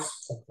columns,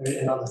 and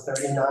another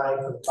 39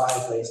 for the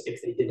fireplace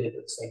if they did it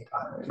at the same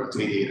time. So it's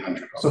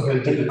 8,800. So if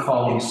they did the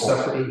columns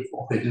separate, if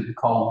they did the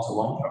columns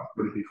alone,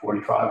 would it be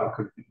 45 or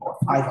could it be more?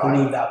 I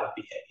believe that would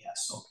be it,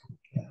 yes.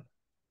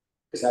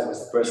 Because that was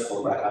the first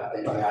quote I got,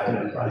 then I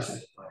added the price.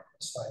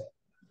 That's right.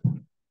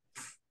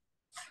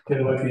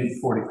 It might be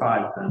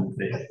 45, then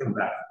they come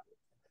back.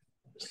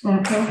 Yeah,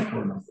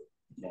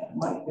 it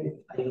might be.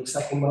 Are you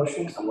accepting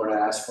motions? I'm gonna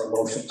ask for a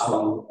motion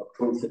to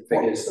approve the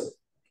figures of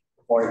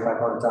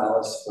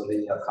 $4,500 for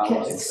the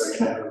columns and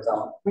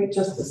 $3,900. Wait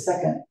just a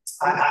second.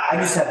 I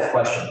just have a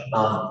question.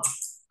 I'm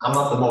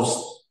not the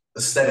most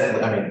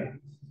aesthetic, I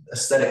mean,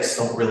 aesthetics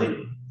don't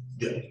really,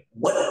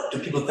 what do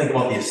people think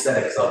about the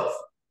aesthetics of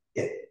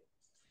it?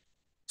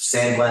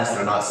 Sandblasted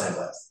or not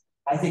sandblasted?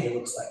 I think it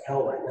looks like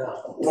hell right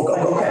now.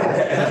 Okay.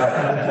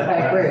 I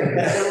agree.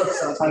 It looks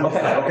so fun. Okay.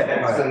 I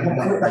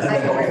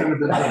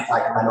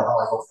know how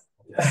I vote.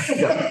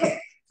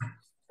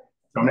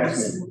 Don't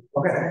ask me.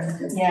 Okay.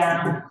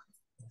 Yeah.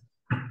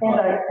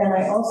 And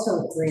I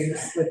also agree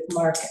with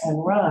Mark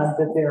and Ron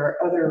that there are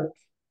other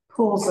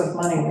pools of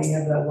money. We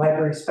have the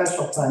library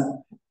special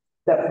fund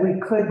that we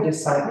could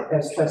decide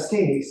as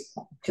trustees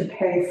to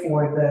pay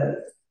for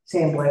the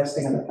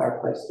sandblasting in the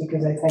fireplace,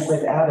 because I think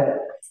without it,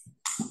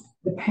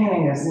 the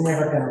painting is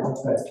never going to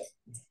look good.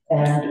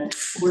 And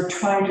we're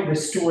trying to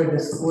restore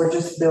this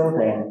gorgeous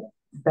building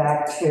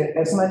back to,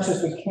 as much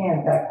as we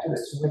can, back to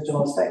its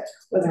original state,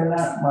 whether or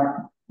not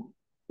Mark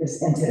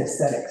is into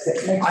aesthetics.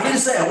 It makes I didn't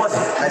say I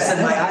wasn't. I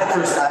said my eye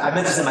for, I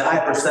meant to say my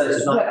eye for aesthetics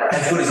is not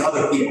as good as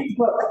other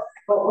people.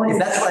 But when If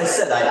that's what I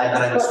said, I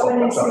but when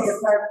you misspoke. see the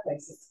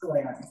fireplace, it's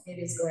glaring. It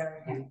is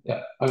glaring.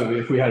 Yeah, I mean,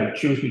 if we had to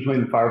choose between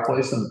the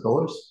fireplace and the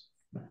pillars.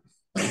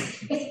 We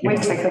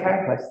take the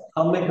fireplace.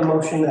 I'll make a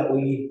motion that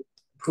we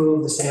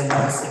approve the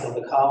sandblasting of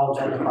the columns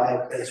and the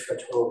fireplace for a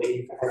total of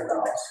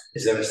 $8,400.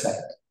 Is there a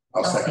second?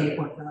 I'll second.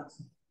 8,400.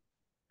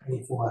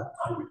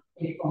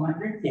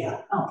 8,400?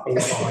 Yeah. Oh,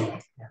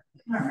 8,400. Yeah.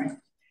 all right.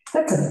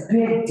 That's a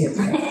big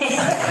difference.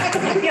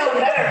 Feel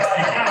better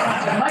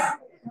about it.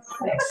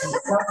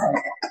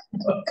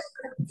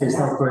 If there's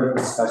no further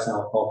discussion,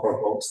 I'll call for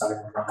a vote,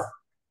 starting with Ron.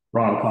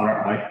 Ron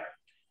O'Connor, aye.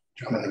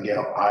 Jonathan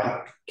Gale,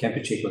 aye. Ken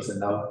Pacheco's a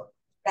no.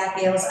 That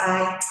feels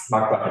aye.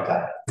 Mark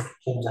Buckett,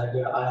 James, I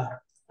do, aye.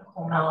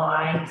 Nicole Mello,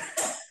 aye.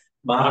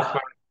 Mark,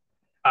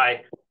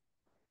 Aye.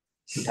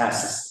 she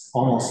passes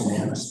almost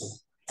unanimously.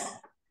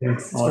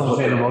 I'll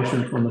entertain a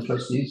motion from the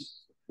trustees.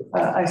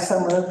 I so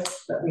moved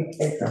that we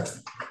pay for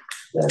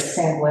the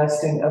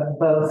sandblasting of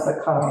both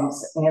the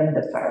columns and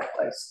the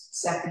fireplace.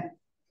 Second.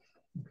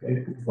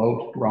 Okay,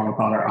 vote, Ron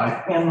O'Connor,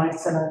 aye. And Mike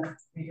Sennett.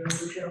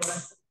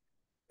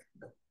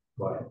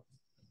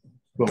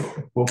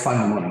 We'll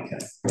find the money, Ken.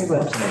 We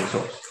will. Some other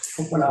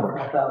source. We're not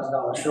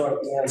 $1,000 short at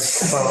the end.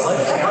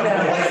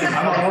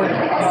 I'm not worried.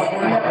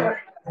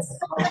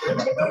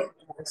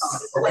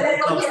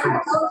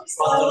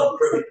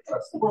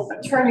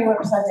 Attorney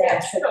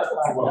representing should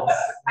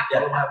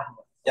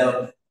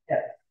Yeah,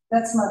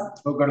 That's not.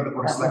 We'll go to the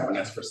board of selectmen,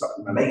 ask for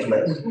supplemental. make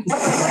lists.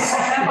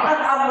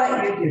 I'll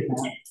let you do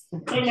that. I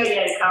didn't know you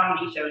had a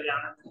comedy show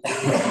down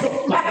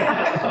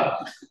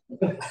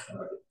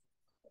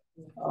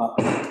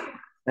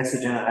Next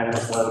agenda item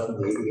is a letter from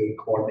the ADA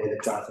coordinator,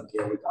 Jonathan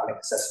Gale, regarding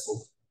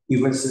accessible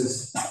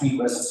egress.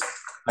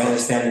 I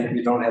understand that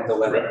you don't have the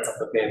letter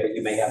prepared, but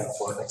you may have it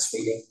for the next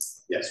meeting.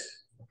 Yes.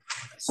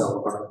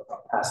 So we're going to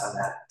pass on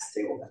that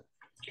table then.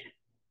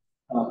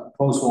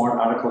 Proposed warrant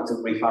article to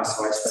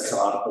reclassify special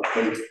article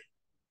 8.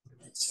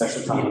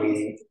 Special town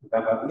meeting,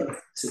 November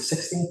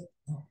 16th.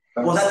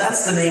 Well,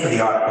 that's the name of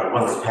the article,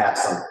 when it was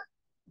passed on.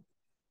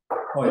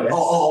 Oh, yeah. The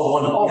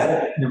one,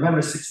 yeah.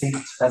 November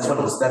 16th. That's what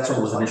it was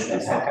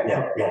initially,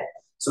 yeah.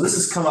 So this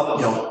has come up,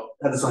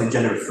 had this on the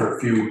agenda for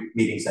a few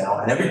meetings now,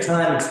 and every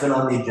time it's been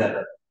on the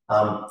agenda,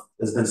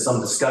 there's been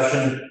some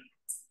discussion,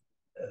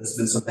 there's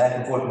been some back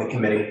and forth in the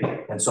committee,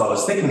 and so I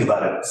was thinking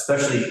about it,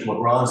 especially what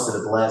Ron said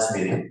at the last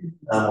meeting,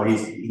 where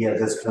he has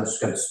his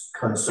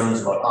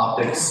concerns about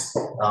optics,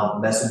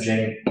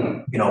 messaging,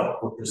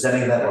 we're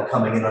presenting that we're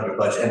coming in under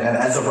budget, and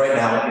as of right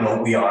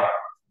now, we are.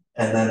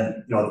 And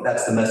then,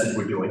 that's the message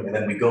we're doing. And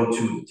then we go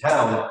to the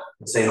town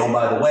and say, oh,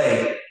 by the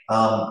way,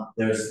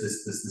 there's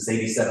this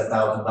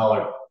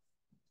 $87,000,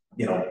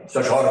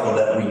 special article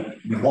that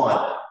we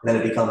want. And then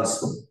it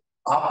becomes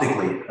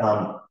optically,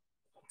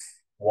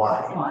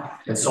 why?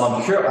 And so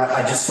I'm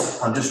curious,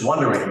 I'm just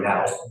wondering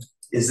now,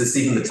 is this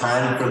even the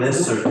time for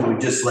this, or do we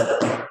just let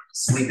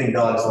sleeping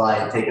dogs lie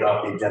and take it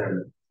off the agenda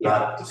and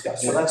not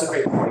discuss? So that's a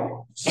great point.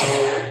 So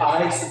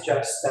I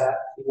suggest that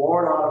the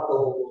warrant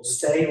article will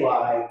stay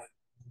live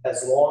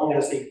as long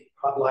as the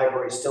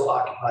library still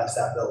occupies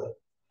that building.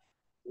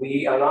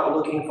 We are not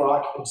looking for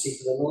occupancy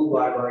for the new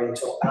library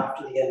until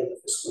after the end of the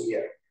fiscal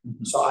year.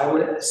 So I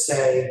would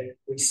say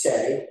we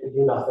stay, we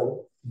do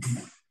nothing.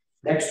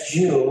 Next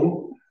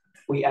June,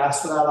 we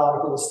ask for that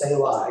article to stay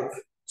live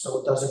so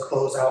it doesn't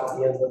close out at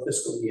the end of the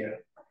fiscal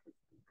year.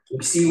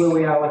 We see where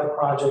we are with the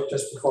project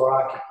just before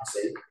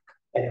occupancy.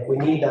 And if we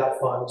need that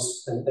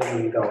funds, then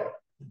we go to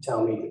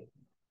town meeting.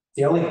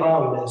 The only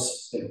problem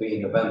is It'll be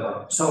in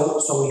November. So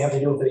we have to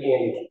do it for the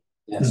annual.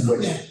 Yes,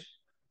 which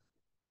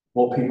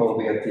more people will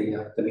be at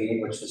the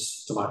meeting, which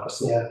is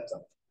democracy. Yeah.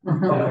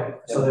 Okay,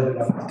 so there we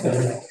go.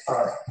 All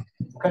right.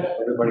 Okay,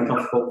 everybody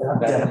comfortable with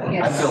that?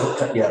 Yeah, I feel,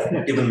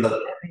 given the,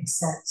 That makes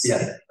sense.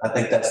 I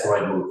think that's the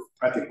right move.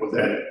 I think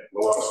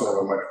we'll also have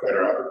a much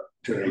better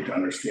opportunity to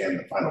understand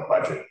the final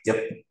budget.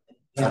 Yep.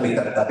 I think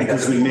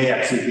Because we may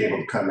actually be able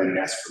to come in and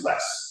ask for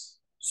less.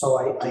 So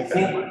I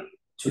think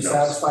to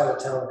satisfy the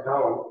town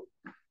accountant,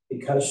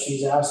 because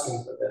she's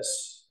asking for this,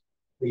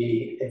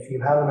 if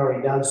you haven't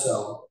already done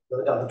so,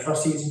 are the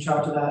trustees in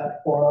charge of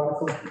that warrant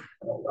article?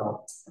 I don't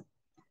know.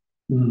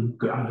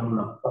 Good, I don't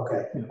know.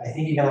 Okay, I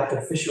think you're gonna have to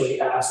officially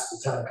ask the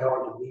town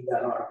accountant to leave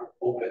that article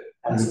open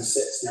as it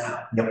sits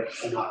now. Yep.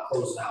 And not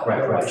close it out,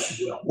 Right. otherwise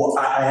she will. Well,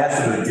 I have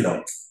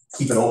to,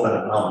 keep it open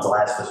the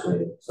last fiscal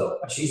year, so.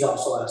 But she's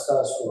also asked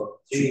us for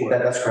 2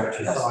 words. That's correct.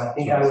 So I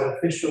think I would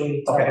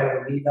officially tell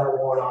her to leave that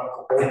warrant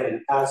article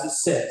open as it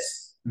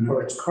sits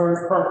for its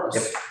current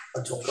purpose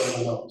until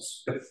further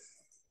notice. Good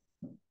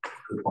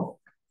point.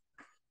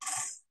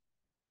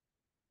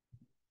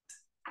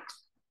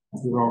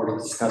 We've already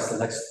discussed the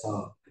next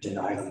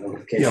agenda item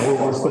notification. Yeah,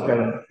 we'll put that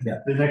in. Yeah.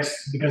 The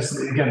next, because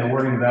again, the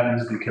wording of that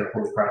needs to be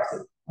carefully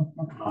crafted.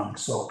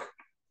 So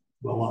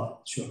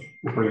we'll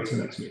bring it to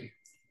the next meeting.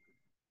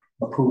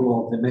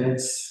 Approval of the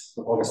minutes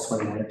for August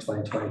 29,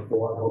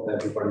 2024. I hope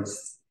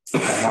everybody's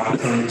had an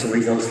opportunity to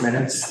read those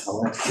minutes.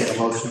 I'll entertain a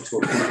motion to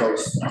approve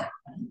those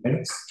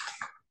minutes.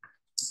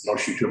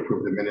 Motion to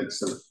approve the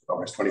minutes of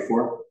August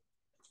 24.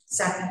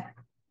 Second.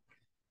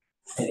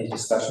 Any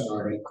discussion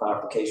or any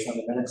clarification on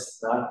the minutes?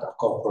 If not, I'll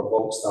call for a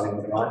vote starting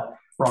with Ron.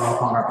 Ron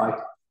O'Connor, aye.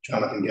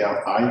 Jonathan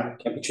Gale, aye.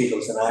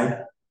 Campuchico's an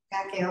aye.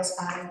 Pat Gale's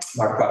aye.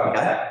 Mark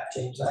Buckingham, aye.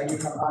 James, I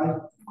give her aye.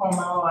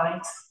 O'Connell,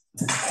 aye.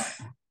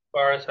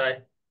 Morris,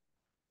 aye.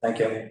 Thank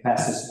you.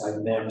 Passes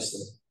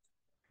unanimously.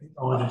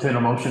 I'll entertain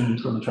a motion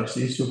from the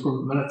trustees to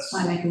approve the minutes.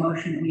 I make a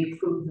motion that we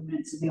approve the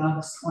minutes of the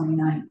August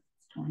 29th,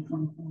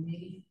 2024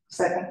 meeting.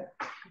 Second.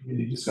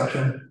 Any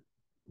discussion?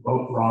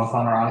 Vote, Ron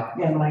O'Connor, aye.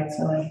 And Mike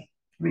Sennett.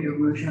 Rita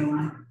Russo,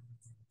 aye.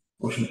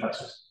 Motion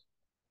passes.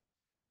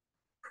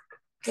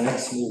 The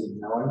next meeting,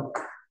 now,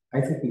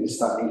 I think we can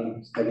start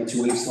meeting every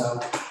 2 weeks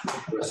now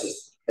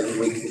versus every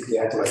week if we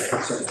had to like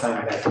a certain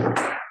time.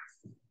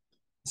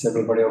 Is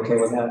everybody okay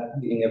with that?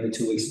 Meeting every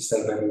 2 weeks instead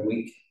of every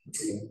week?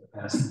 The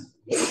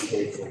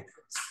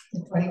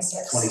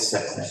 26th.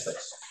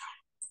 26.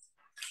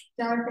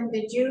 Jonathan,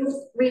 did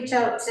you reach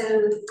out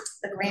to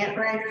the grant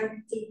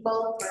writer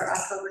people for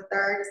October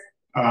 3rd?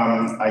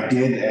 I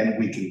did, and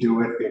we can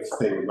do it if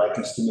they would like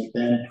us to meet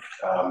then.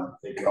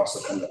 They could also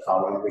come the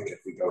following week if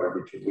we go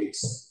every 2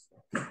 weeks.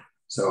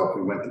 So if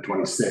we went the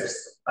 26th,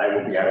 I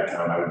will be out of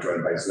town. I would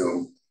join by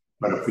Zoom.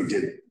 But if we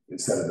did,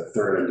 instead of the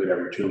 3rd and did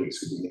every 2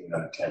 weeks, we'd be meeting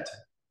on the 10th.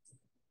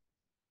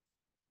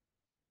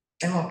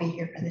 I won't be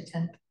here for the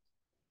 10th,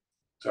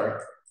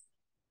 Sorry.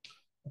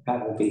 I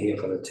will be here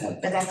for the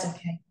 10th. but that's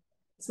okay.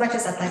 As much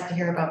as I'd like to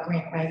hear about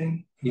grant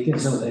writing, You can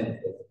zoom in.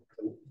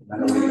 No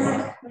matter where you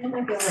are. it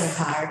might be a little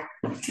hard.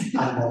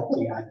 I won't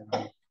be either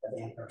on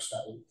the Amherst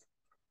study.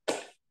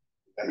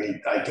 I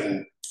mean, I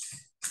can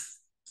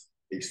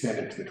extend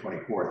it to the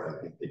 24th.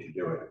 I think they can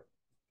do it.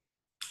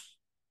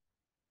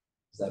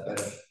 Is that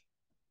better?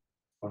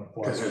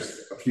 Because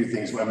there's a few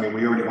things, I mean,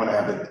 we already want to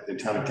have the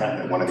town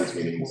accountant at one of these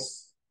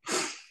meetings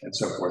and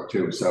so forth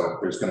too. So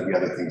there's going to be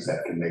other things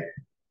that can make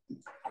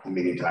the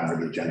meeting time or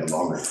the agenda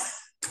longer.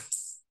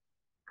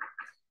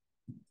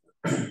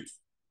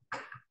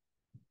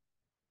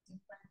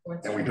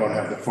 And we don't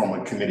have the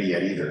formal committee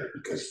yet either,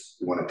 because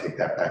we want to take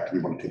that back, to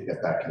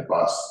the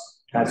boss.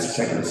 That's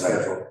checking the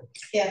schedule.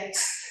 Yeah,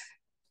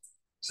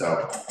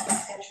 So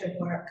that should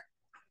work,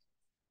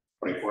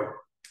 24th.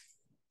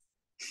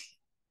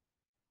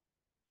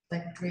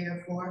 like 3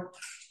 or 4,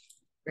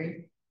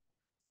 3.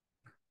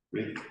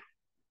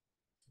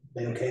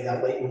 They okay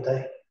that late in the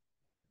day?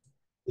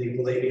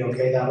 Will they be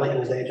okay that late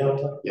in the day,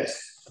 Jonathan? Yes.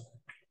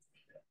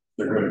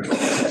 They're good until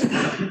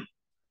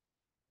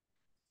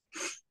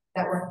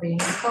That work for you,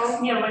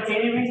 Nicole? Yeah, what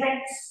day did we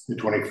say? the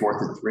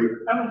 24th at 3.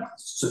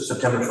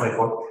 September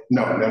 24th.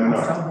 No.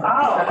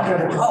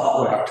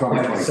 Oh. October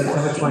 24th.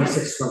 September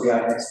 26th will be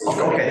our next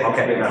meeting.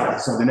 Okay.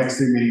 So the next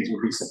 3 meetings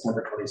will be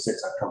September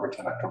 26th, October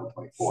 10, October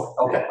 24th.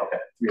 Okay.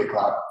 3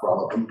 o'clock for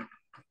all of them,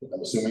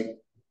 I'm assuming.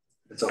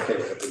 It's okay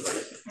with everybody.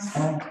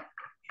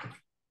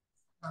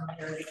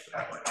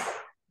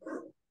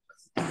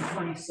 The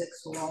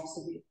 26th will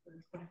also be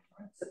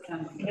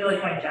September. You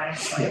like my giant.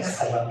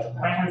 Yes, I love it.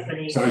 My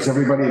husband. So is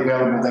everybody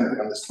available then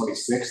on this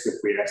 26th if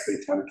we ask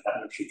the town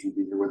accountant if she can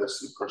be here with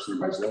us in person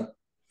by Zoom?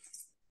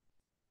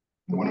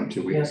 The 1 in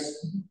 2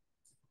 weeks?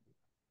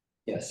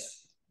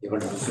 Yes. You're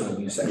going to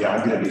Zoom, you said. Yeah,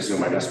 I'm gonna be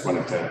Zoom. I just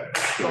wanted to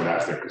throw it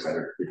out there because I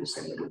heard people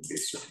saying it would be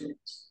certain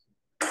meetings.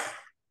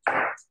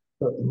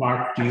 But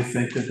Mark, do you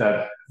think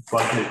that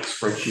budget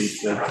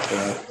spreadsheet that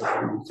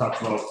we talked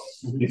about,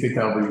 do you think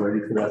that'll be ready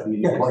for that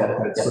meeting?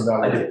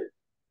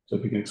 So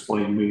if you can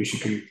explain, maybe she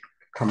can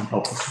come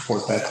help us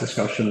support that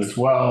discussion as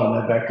well, and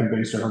then that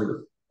conveys to her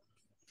that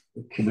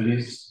the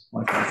committees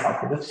like on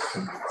top of this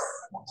and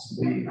wants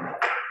to be.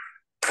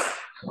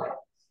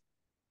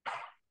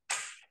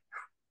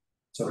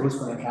 So who's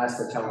going to ask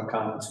the town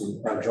accountant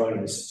to join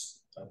us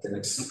at the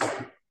next?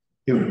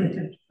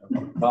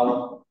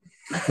 Well,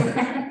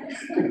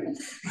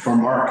 For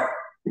Mark.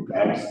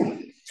 I'm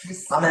asking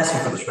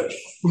for the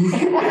spreadsheet.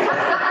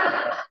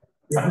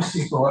 I'm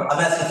asking for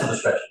the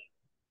spreadsheet.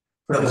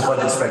 For the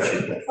budget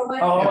spreadsheet.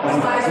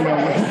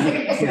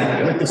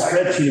 With the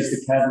spreadsheet is the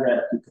caveat,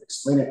 if you could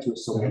explain it to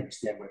us so we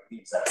understand what it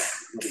means, that's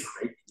really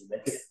great. Can you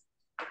make it?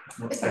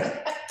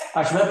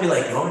 Actually, might be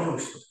like,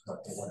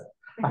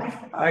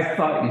 I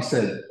thought you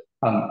said,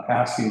 I'm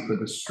asking for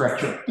the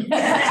stretcher. not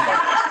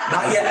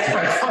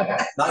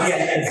yet. Not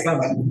yet.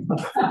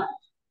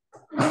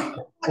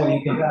 well,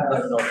 you can let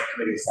them know the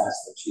committee's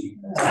asked the chief.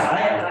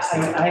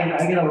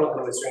 I get a look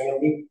at this ring, and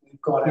we've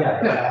gone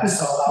out,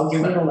 so I'll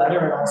give it a letter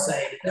and I'll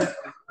say that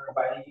we're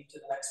inviting you to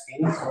the next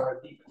meeting for a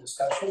deeper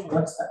discussion.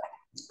 What's that?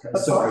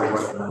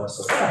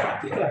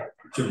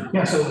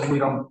 Yeah, so we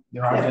don't,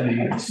 there aren't any,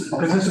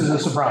 because this is a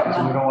surprise,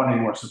 and we don't want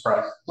any more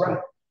surprises. Right,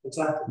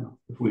 exactly.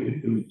 If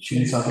we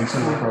change something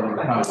similar for other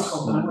accounts,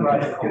 then we can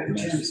get the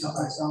next.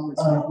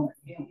 And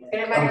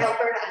it might help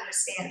her to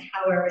understand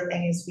how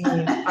everything is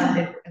being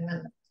funded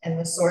and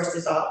the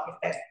sources are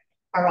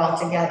all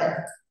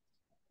together.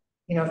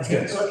 You know,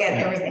 to look at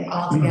everything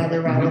all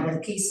together rather than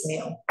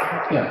piecemeal.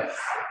 Yeah.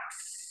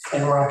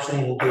 And we're actually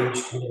an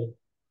engaged committee.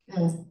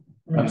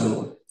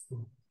 Absolutely.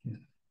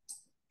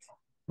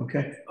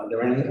 Okay. Are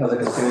there any other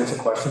concerns or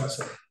questions?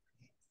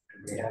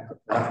 We have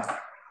I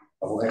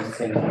will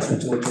entertain a motion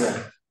to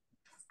adjourn.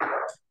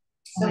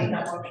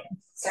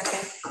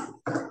 Second.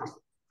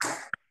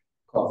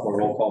 Call for a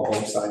roll call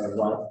vote, sign of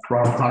Ron.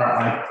 Ron Connor,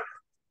 aye.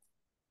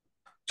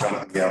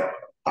 Jonathan Gale,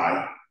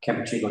 aye.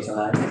 Kevin Chico's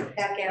aye.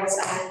 Pat Gale's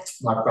aye.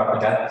 Mark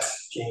Rocket.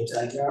 James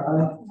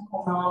Aguirre,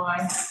 Mark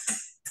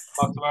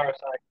Tavares,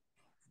 aye.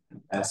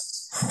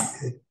 Yes.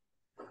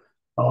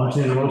 I'll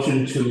entertain a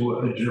motion to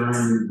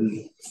adjourn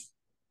the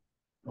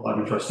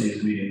library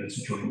trustees meeting. That's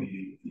a joint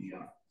meeting with the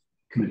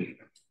committee.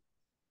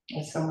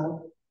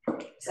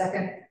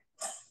 Second.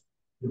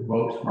 The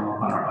vote, Ron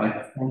Connor,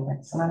 aye.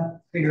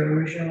 Peter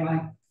Russo,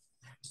 aye.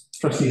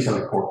 Trustees have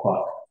a 4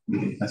 o'clock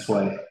meeting. That's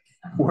why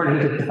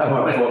worded it that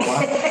way.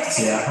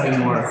 Yeah, I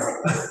didn't want to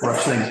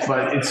rush things,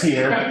 but it's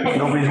here.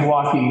 Nobody's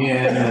walking in,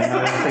 and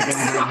I don't think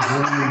anybody's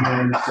zooming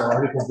in, so I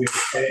think we'll be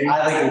okay. I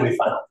think we'll be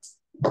fine.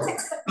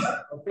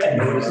 Okay,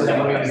 this is a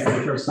meeting for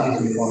the trustees.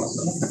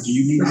 Do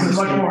you need this is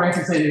much more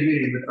entertaining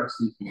meeting than the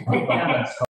trustees.